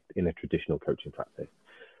get in a traditional coaching practice.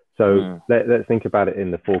 So let's think about it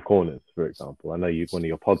in the four corners, for example. I know one of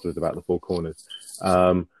your pods was about the four corners.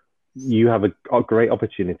 You have a great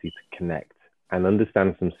opportunity to connect and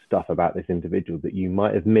understand some stuff about this individual that you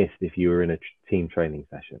might have missed if you were in a team training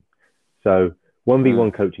session. So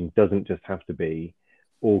 1v1 coaching doesn't just have to be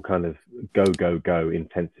all kind of go,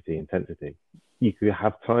 intensity. You could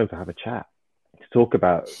have time to have a chat, to talk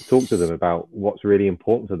to them about what's really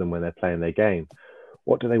important to them when they're playing their game.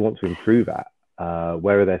 What do they want to improve at?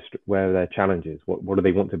 Where are their challenges? What do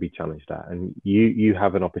they want to be challenged at? And you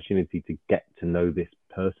have an opportunity to get to know this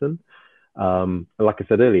person. Like I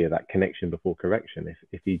said earlier, that connection before correction.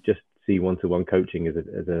 If you just see one-to-one coaching as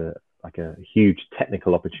a huge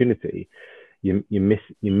technical opportunity, you're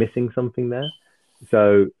missing something there.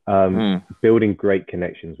 So building great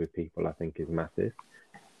connections with people, I think, is massive.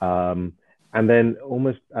 And then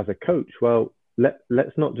almost as a coach, well,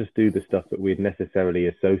 let's not just do the stuff that we'd necessarily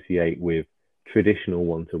associate with traditional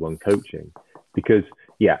one-to-one coaching, because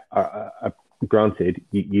granted,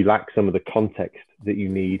 you lack some of the context that you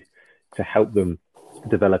need to help them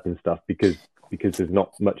develop in stuff because there's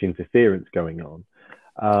not much interference going on.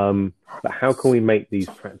 But how can we make these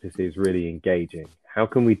practices really engaging? How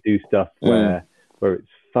can we do stuff where where it's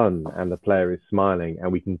fun and the player is smiling,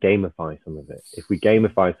 and we can gamify some of it. If we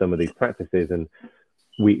gamify some of these practices and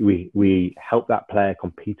we help that player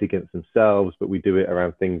compete against themselves, but we do it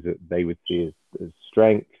around things that they would see as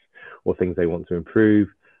strengths or things they want to improve,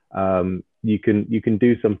 you can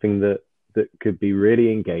do something that could be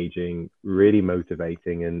really engaging, really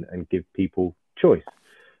motivating, and give people choice.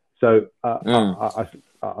 So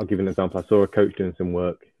I'll give an example. I saw a coach doing some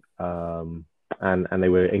work, and they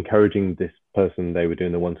were encouraging this person they were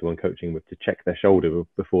doing the one-to-one coaching with to check their shoulder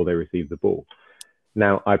before they received the ball.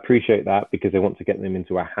 Now, I appreciate that because they want to get them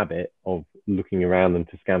into a habit of looking around them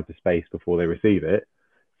to scan for space before they receive it.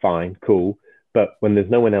 Fine, cool. But when there's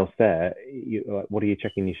no one else there, what are you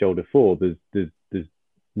checking your shoulder for? There's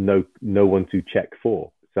no one to check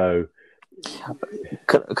for. So,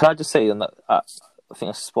 can I just say on that? I think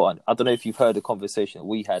that's spot on. I don't know if you've heard the conversation that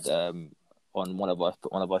we had on one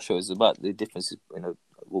of our shows about the differences,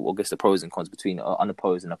 I guess the pros and cons between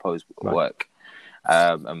unopposed and opposed work.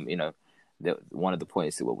 One of the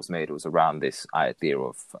points that was made was around this idea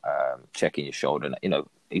of checking your shoulder, and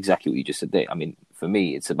exactly what you just said there. I mean, for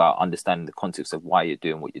me, it's about understanding the context of why you're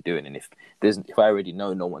doing what you're doing, and if I already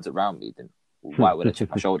know no one's around me, then why would I check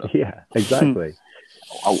my shoulder? Yeah, exactly.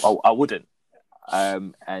 I wouldn't.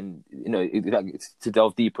 And to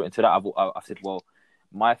delve deeper into that, I've said, well,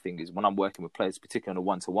 my thing is when I'm working with players, particularly in a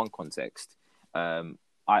one-to-one context, I'm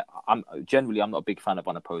not a big fan of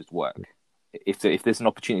unopposed work. If there's an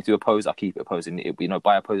opportunity to oppose, I keep it opposed. And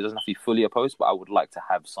by oppose, it doesn't have to be fully opposed, but I would like to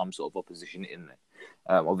have some sort of opposition in there.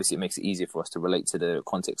 Obviously, it makes it easier for us to relate to the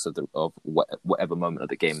context of whatever moment of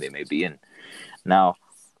the game they may be in. Now,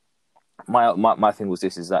 my thing was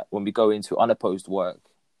this: is that when we go into unopposed work,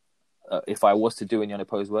 if I was to do any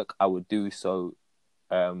unopposed work, I would do so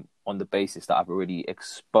on the basis that I've already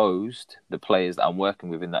exposed the players that I'm working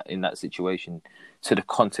with in that situation to the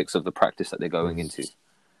context of the practice that they're going into.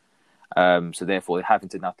 So therefore, having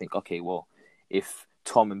to now think, okay, well, if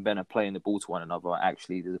Tom and Ben are playing the ball to one another,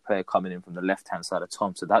 actually there's a player coming in from the left-hand side of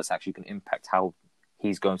Tom, so that's actually going to impact how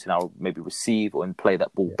he's going to now maybe receive or play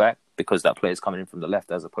that ball back, because that player is coming in from the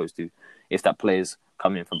left as opposed to if that player is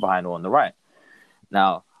coming in from behind or on the right.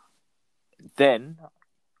 Now, then,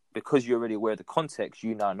 because you're already aware of the context,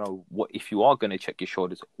 you now know what, if you are going to check your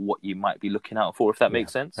shoulders, what you might be looking out for, if that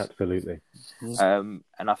makes sense. Absolutely. And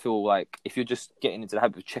I feel like if you're just getting into the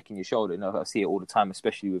habit of checking your shoulder, I see it all the time,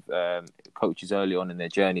 especially with coaches early on in their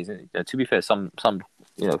journeys. And to be fair, some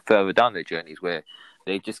further down their journeys where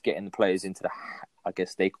they're just getting the players into I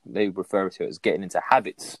guess they refer to it as getting into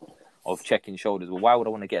habits of checking shoulders. Well, why would I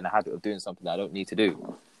want to get in a habit of doing something that I don't need to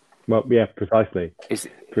do? Well, yeah, precisely.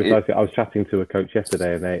 I was chatting to a coach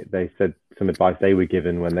yesterday, and they said some advice they were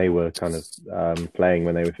given when they were kind of playing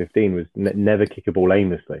when they were 15 was never kick a ball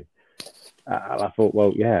aimlessly. And I thought,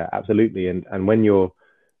 well, yeah, absolutely. And when you're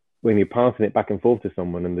passing it back and forth to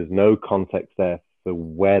someone, and there's no context there for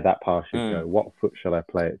where that pass should go, what foot shall I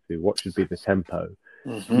play it to, what should be the tempo,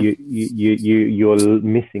 you're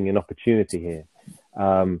missing an opportunity here.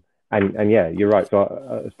 And yeah, you're right.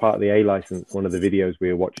 So as part of the A license, one of the videos we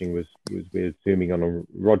were watching was we were zooming on a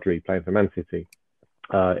Rodri playing for Man City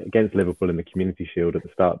against Liverpool in the Community Shield at the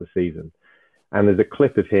start of the season. And there's a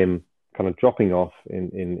clip of him kind of dropping off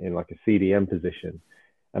in like a CDM position.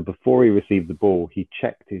 And before he received the ball, he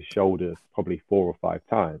checked his shoulder probably 4 or 5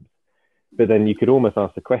 times. But then you could almost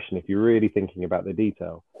ask the question, if you're really thinking about the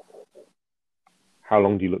detail, how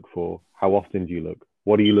long do you look for? How often do you look?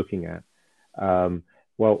 What are you looking at?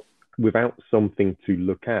 Well, without something to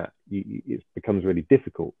look at, it becomes really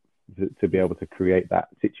difficult to be able to create that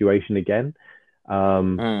situation again.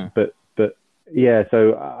 But yeah,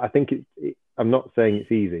 so I think I'm not saying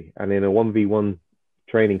it's easy. And in a 1v1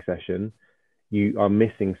 training session, you are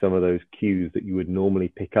missing some of those cues that you would normally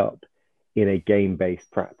pick up in a game-based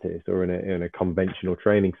practice or in a conventional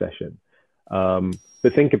training session.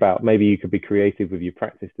 But think about, maybe you could be creative with your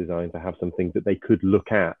practice design to have some things that they could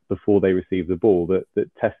look at before they receive the ball that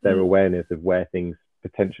test their awareness of where things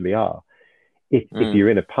potentially are. If you're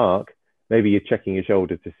in a park, maybe you're checking your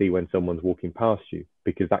shoulder to see when someone's walking past you,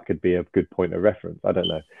 because that could be a good point of reference. I don't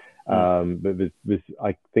know. But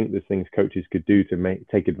I think there's things coaches could do to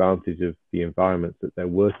take advantage of the environments that they're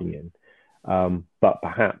working in. But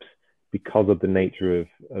perhaps because of the nature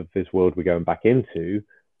of this world we're going back into,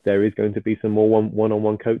 there is going to be some more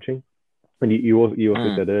one-on-one coaching. And you also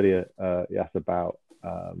said earlier, yes, about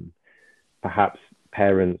perhaps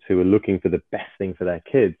parents who are looking for the best thing for their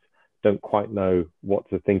kids don't quite know what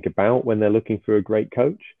to think about when they're looking for a great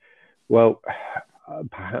coach. Well,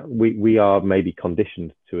 perhaps we are maybe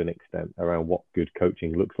conditioned to an extent around what good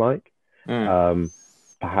coaching looks like.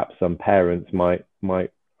 Perhaps some parents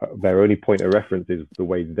might their only point of reference is the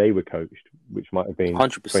way they were coached, which might have been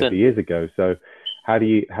 100%. 20 years ago. So how do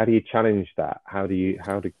you challenge that? How do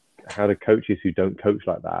coaches who don't coach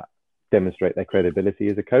like that demonstrate their credibility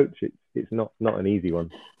as a coach? It's not an easy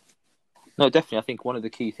one. No, definitely. I think one of the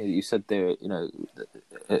key things that you said there,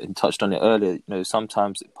 and touched on it earlier,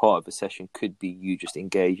 sometimes part of a session could be you just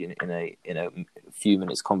engaging in a few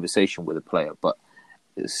minutes conversation with a player. But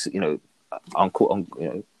it's,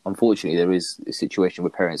 unfortunately, there is a situation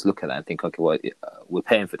where parents look at that and think, okay, well, we're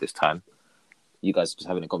paying for this time. You guys are just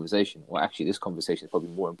having a conversation. Well, actually, this conversation is probably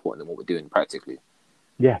more important than what we're doing practically.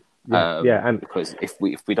 Yeah. And because if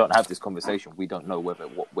we don't have this conversation, we don't know whether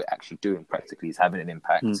what we're actually doing practically is having an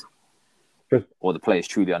impact, or the players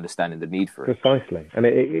truly understanding the need for it. Precisely, and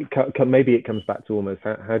maybe it comes back to almost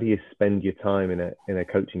how do you spend your time in a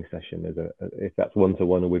coaching session if that's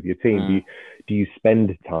one-to-one or with your team? Do you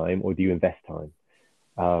spend time or do you invest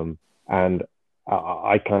time? And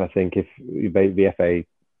I kind of think if the FA,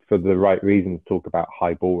 for the right reasons, talk about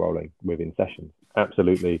high ball rolling within sessions,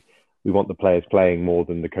 absolutely. We want the players playing more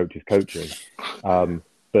than the coaches coaching.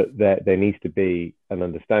 But there needs to be an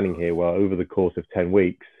understanding here. Well, over the course of 10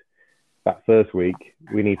 weeks, that first week,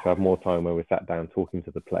 we need to have more time where we're sat down talking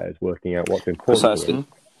to the players, working out what's important to them.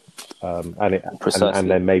 And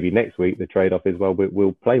then maybe next week, the trade-off is, well,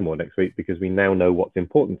 we'll play more next week because we now know what's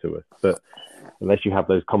important to us. But unless you have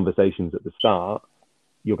those conversations at the start,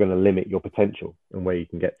 you're going to limit your potential and where you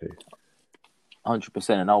can get to. 100%,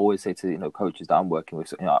 and I always say to coaches that I'm working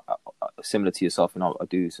with, similar to yourself, and I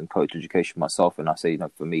do some coach education myself, and I say,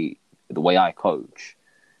 for me, the way I coach,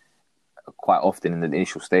 quite often in the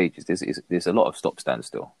initial stages, there's a lot of stop stand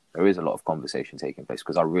still. There is a lot of conversation taking place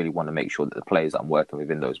because I really want to make sure that the players that I'm working with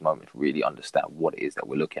in those moments really understand what it is that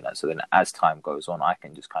we're looking at. So then, as time goes on, I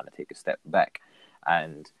can just kind of take a step back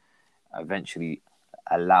and eventually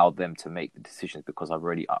allow them to make the decisions because I've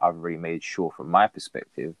already made sure from my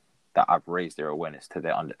perspective that I've raised their awareness to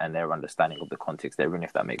their understanding of the context they're in,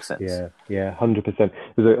 if that makes sense. Yeah, 100%.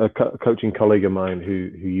 There's a coaching colleague of mine who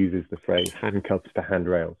uses the phrase handcuffs to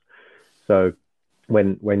handrails. So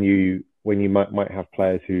when you might have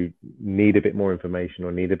players who need a bit more information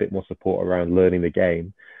or need a bit more support around learning the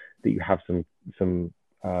game, that you have some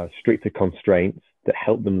stricter constraints that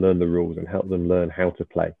help them learn the rules and help them learn how to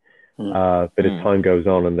play. But as time goes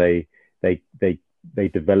on and they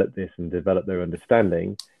develop this and develop their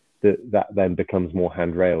understanding, that then becomes more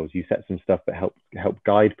handrails. You set some stuff that help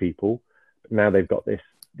guide people, but now they've got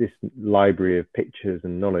this library of pictures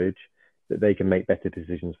and knowledge that they can make better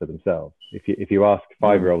decisions for themselves. If you ask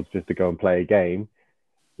 5-year-olds just to go and play a game,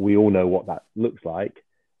 we all know what that looks like.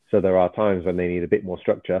 So there are times when they need a bit more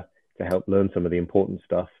structure to help learn some of the important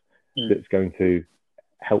stuff that's going to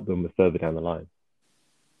help them further down the line.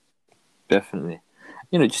 Definitely.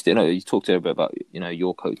 You talked a bit about,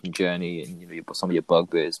 your coaching journey and, some of your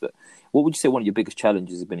bugbears, but what would you say one of your biggest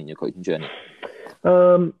challenges has been in your coaching journey?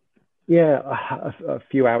 A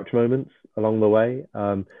few ouch moments along the way.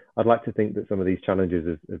 I'd like to think that some of these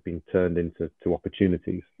challenges have been turned into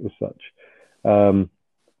opportunities as such. One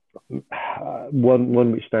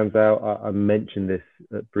which stands out, I mentioned this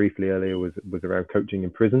briefly earlier, was around coaching in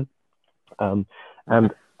prison. And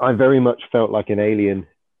I very much felt like an alien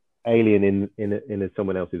in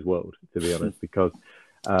someone else's world, to be honest, because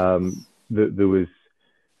there was,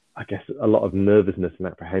 I guess, a lot of nervousness and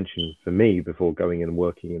apprehension for me before going and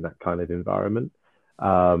working in that kind of environment.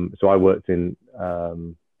 So I worked in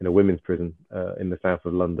a women's prison in the south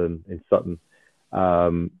of London, in Sutton,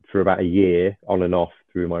 for about a year, on and off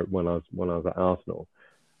through when I was at Arsenal,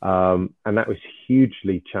 and that was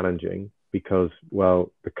hugely challenging because,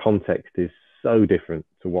 well, the context is so different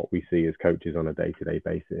to what we see as coaches on a day-to-day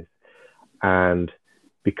basis. And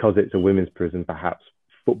because it's a women's prison, perhaps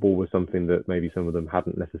football was something that maybe some of them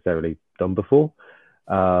hadn't necessarily done before.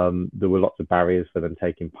 There were lots of barriers for them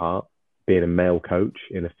taking part. Being a male coach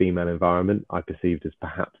in a female environment, I perceived as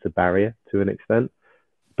perhaps a barrier to an extent,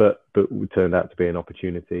 but it turned out to be an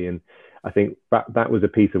opportunity. And I think that was a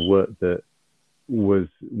piece of work that was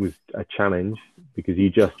a challenge because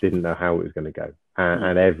you just didn't know how it was going to go.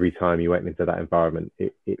 And every time you went into that environment,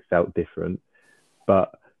 it felt different.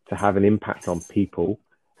 But to have an impact on people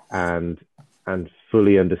and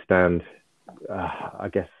fully understand, I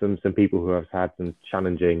guess, some people who have had some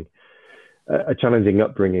challenging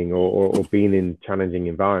upbringing or been in challenging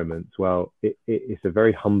environments, well, it's a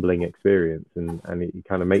very humbling experience, and it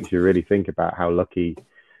kind of makes you really think about how lucky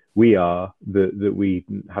we are that we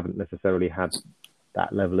haven't necessarily had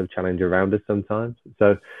that level of challenge around us sometimes.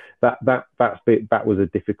 So that was a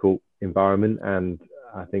difficult environment, and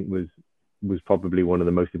I think was probably one of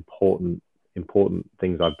the most important important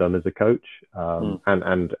things I've done as a coach,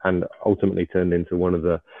 and ultimately turned into one of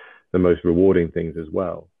the most rewarding things as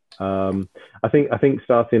well. I think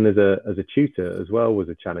starting as a tutor as well was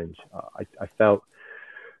a challenge. I felt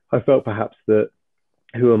perhaps that,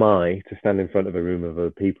 who am I to stand in front of a room of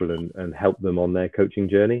other people and help them on their coaching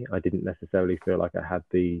journey? I didn't necessarily feel like I had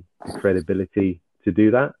the credibility to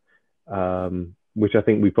do that, which I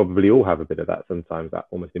think we probably all have a bit of that sometimes, that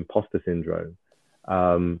almost imposter syndrome.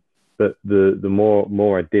 But the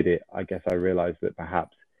more I did it, I guess I realized that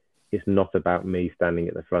perhaps it's not about me standing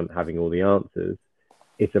at the front having all the answers.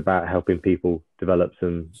 It's about helping people develop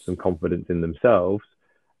some confidence in themselves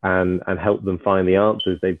and help them find the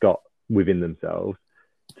answers they've got within themselves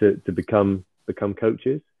to become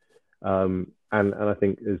coaches. And I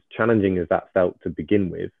think as challenging as that felt to begin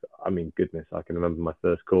with, I mean, goodness, I can remember my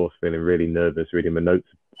first course feeling really nervous, reading my notes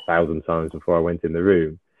 1,000 times before I went in the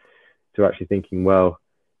room, to actually thinking, well,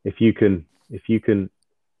 if you can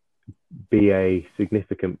be a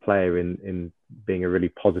significant player in being a really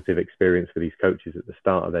positive experience for these coaches at the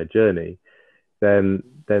start of their journey, then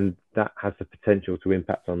that has the potential to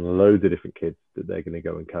impact on loads of different kids that they're going to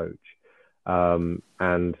go and coach.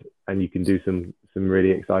 And you can do some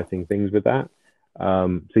really exciting things with that.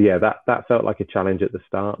 So yeah, that felt like a challenge at the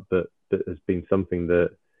start, but has been something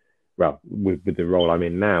that, well, with the role I'm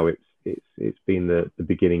in now, it's been the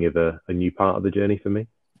beginning of a new part of the journey for me.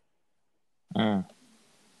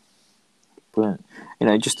 Brilliant.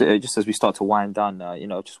 Just as we start to wind down,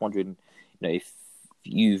 just wondering, if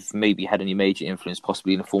you've maybe had any major influence,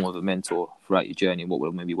 possibly in the form of a mentor throughout your journey, what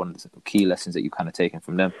were maybe one of the key lessons that you've kind of taken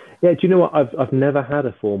from them? Yeah, do you know what? I've never had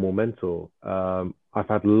a formal mentor. I've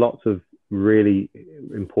had lots of really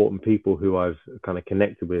important people who I've kind of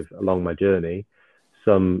connected with along my journey,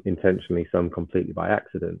 some intentionally, some completely by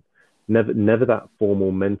accident. Never that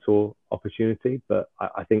formal mentor opportunity, but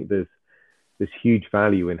I think there's huge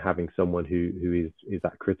value in having someone who is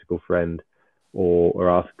that critical friend, or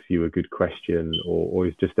asks you a good question, or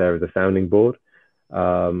is just there as a sounding board.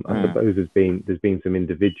 I suppose there's been some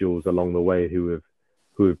individuals along the way who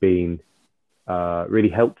have been really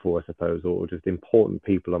helpful, I suppose, or just important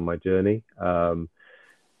people on my journey.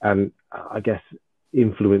 And I guess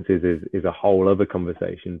influences is a whole other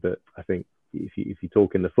conversation, but I think if you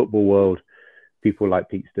talk in the football world, people like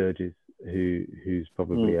Pete Sturgis, who's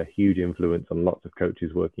probably a huge influence on lots of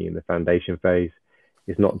coaches working in the foundation phase.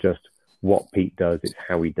 It's not just what Pete does, it's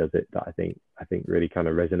how he does it that I think really kind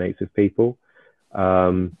of resonates with people.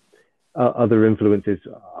 Other influences,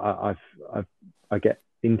 I get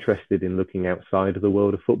interested in looking outside of the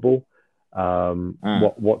world of football.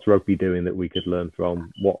 What's rugby doing that we could learn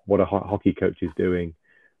from? What are hockey coaches doing?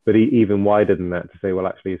 But even wider than that, to say, well,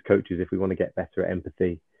 actually, as coaches, if we want to get better at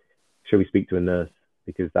empathy, shall we speak to a nurse?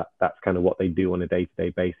 Because that's kind of what they do on a day-to-day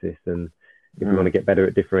basis. And if we want to get better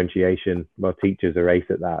at differentiation, well, teachers are ace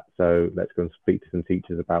at that. So let's go and speak to some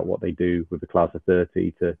teachers about what they do with the class of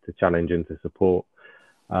 30 to challenge and to support.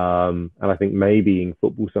 And I think maybe in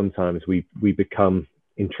football, sometimes we become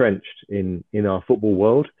entrenched in our football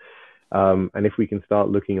world. And if we can start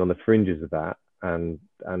looking on the fringes of that and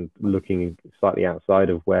looking slightly outside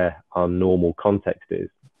of where our normal context is,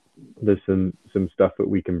 there's some stuff that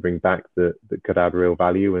we can bring back that could add real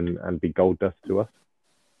value and be gold dust to us.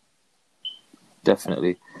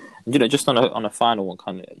 Definitely. And, just on a final one,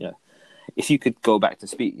 kind of, if you could go back to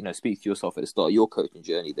speak to yourself at the start of your coaching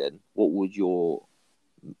journey, then what would your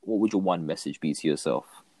one message be to yourself?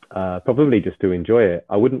 Probably just to enjoy it.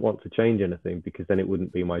 I wouldn't want to change anything, because then it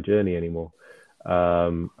wouldn't be my journey anymore.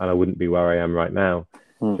 And I wouldn't be where I am right now.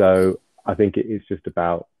 So I think it's just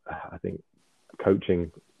about,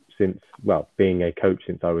 coaching being a coach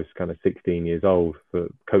since I was kind of 16 years old, for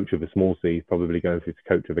coach of a small C, probably going through to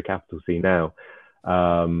coach of a capital C now.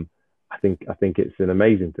 I think it's an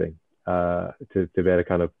amazing thing to be able to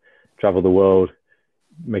kind of travel the world,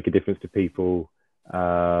 make a difference to people,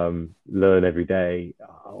 learn every day.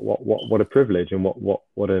 What a privilege, and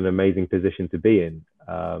what an amazing position to be in.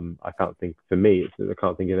 I can't think of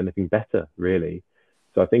anything better, really.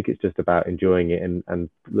 So I think it's just about enjoying it and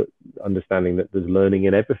understanding that there's learning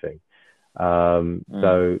in everything.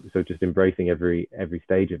 So just embracing every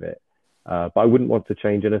stage of it. But I wouldn't want to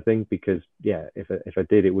change anything, because if I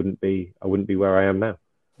did, I wouldn't be where I am now.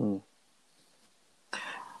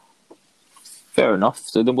 Fair enough.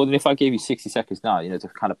 So then if I gave you 60 seconds now, to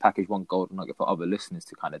kind of package one golden nugget for other listeners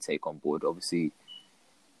to kind of take on board, obviously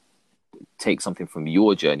take something from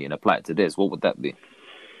your journey and apply it to theirs, what would that be?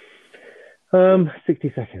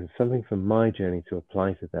 60 seconds, something from my journey to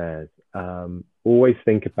apply to theirs. Always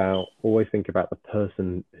think about the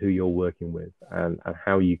person who you're working with, and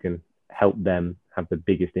how you can help them have the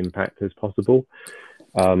biggest impact as possible.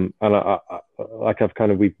 And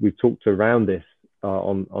we've talked around this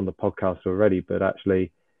on the podcast already, but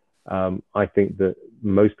actually, I think that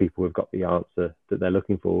most people have got the answer that they're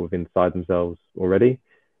looking for within inside themselves already.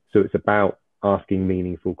 So it's about asking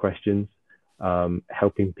meaningful questions,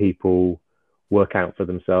 helping people work out for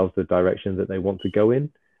themselves the direction that they want to go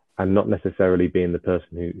in, and not necessarily being the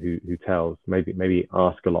person who tells. Maybe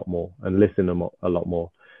ask a lot more and listen a lot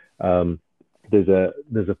more. There's a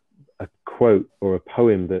quote or a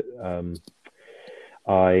poem that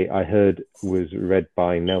I heard was read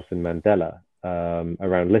by Nelson Mandela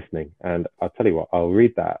around listening, and I'll tell you what, I'll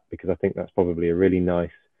read that because I think that's probably a really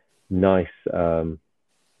nice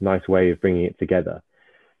way of bringing it together.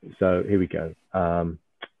 So here we go.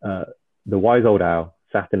 The wise old owl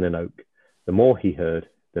sat in an oak. The more he heard,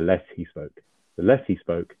 the less he spoke. The less he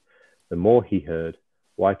spoke, the more he heard.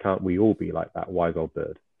 Why can't we all be like that wise old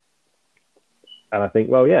bird? And I think,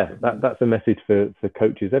 well, yeah, that's a message for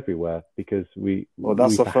coaches everywhere, because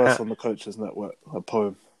that's the first on the Coaches Network, a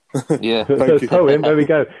poem. Yeah. Thank you. Poem, there we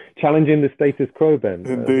go. Challenging the status quo, Ben.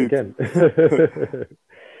 Indeed. Again.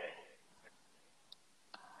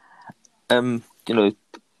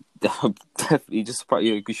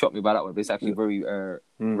 Definitely you shot me by that one, but it's actually very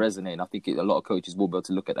resonating. I think a lot of coaches will be able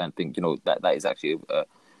to look at that and think, that is actually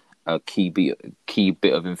a key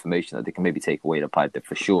bit of information that they can maybe take away and apply it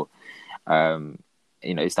for sure.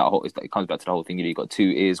 It comes back to the whole thing. You got 2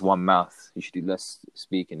 ears, 1 mouth. You should do less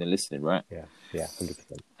speaking than listening, right? Yeah,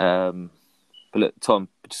 100%. But look, Tom,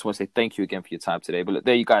 I just want to say thank you again for your time today. But look,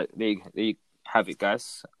 there you go. There you have it,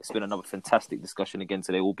 guys. It's been another fantastic discussion again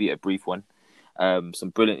today, albeit a brief one.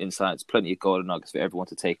 Some brilliant insights, plenty of golden nuggets for everyone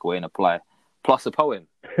to take away and apply, plus a poem.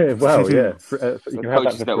 Well, yeah. You can have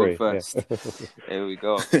Coaches that Network for free. first. Yeah. There we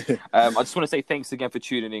go. I just want to say thanks again for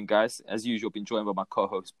tuning in, guys. As usual, I've been joined by my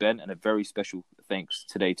co-host, Ben, and a very special thanks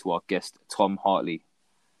today to our guest, Tom Hartley.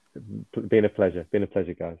 Been a pleasure,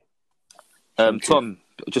 guys. Tom,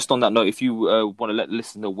 just on that note, if you want to let the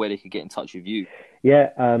listeners know where they can get in touch with you.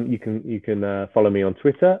 Yeah, you can follow me on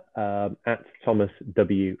Twitter at Thomas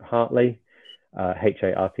W. Hartley,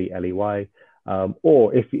 Hartley.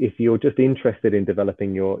 Or if you're just interested in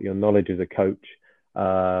developing your knowledge as a coach,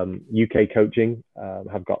 UK Coaching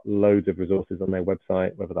have got loads of resources on their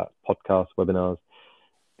website, whether that's podcasts, webinars,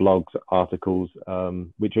 blogs, articles,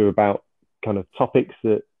 which are about kind of topics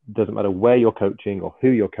that doesn't matter where you're coaching or who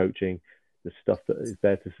you're coaching, the stuff that is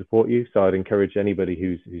there to support you. So I'd encourage anybody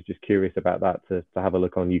who's just curious about that to have a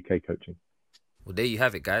look on UK Coaching. Well, there you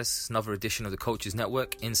have it, guys. It's another edition of the Coaches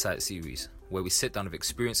Network Insight Series, where we sit down with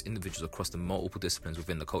experienced individuals across the multiple disciplines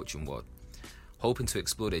within the coaching world, hoping to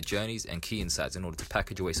explore their journeys and key insights in order to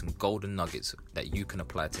package away some golden nuggets that you can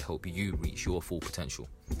apply to help you reach your full potential.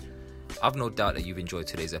 I've no doubt that you've enjoyed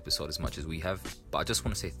today's episode as much as we have, but I just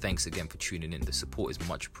want to say thanks again for tuning in. The support is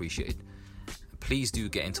much appreciated. Please do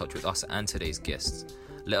get in touch with us and today's guests.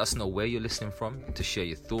 Let us know where you're listening from to share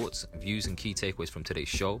your thoughts, views, and key takeaways from today's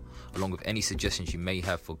show, along with any suggestions you may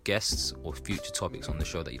have for guests or future topics on the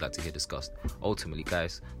show that you'd like to hear discussed. Ultimately,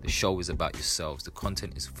 guys, the show is about yourselves. The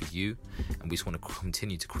content is for you, and we just want to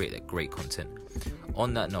continue to create that great content.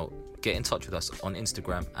 On that note, get in touch with us on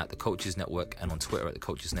Instagram at The Coaches Network and on Twitter at The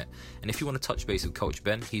Coaches Net. And if you want to touch base with Coach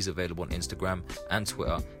Ben, he's available on Instagram and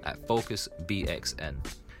Twitter at FocusBXN.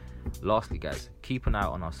 Lastly, guys, keep an eye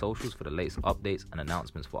out on our socials for the latest updates and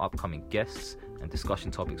announcements for upcoming guests and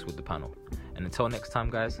discussion topics with the panel. And until next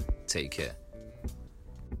time, guys, take care.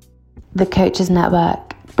 The Coaches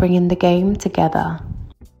Network, bringing the game together.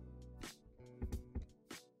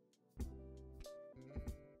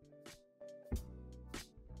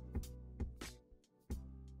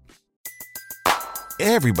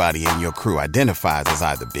 Everybody in your crew identifies as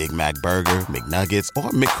either Big Mac Burger, McNuggets,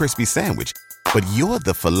 or McCrispy Sandwich. But you're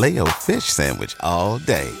the Filet-O-Fish Sandwich all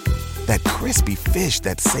day. That crispy fish,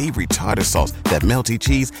 that savory tartar sauce, that melty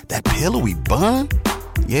cheese, that pillowy bun.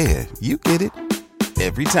 Yeah, you get it.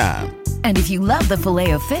 Every time. And if you love the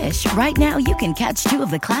Filet-O-Fish, right now you can catch 2 of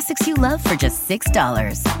the classics you love for just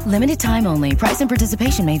 $6. Limited time only. Price and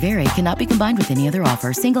participation may vary. Cannot be combined with any other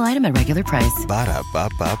offer. Single item at regular price.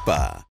 Ba-da-ba-ba-ba.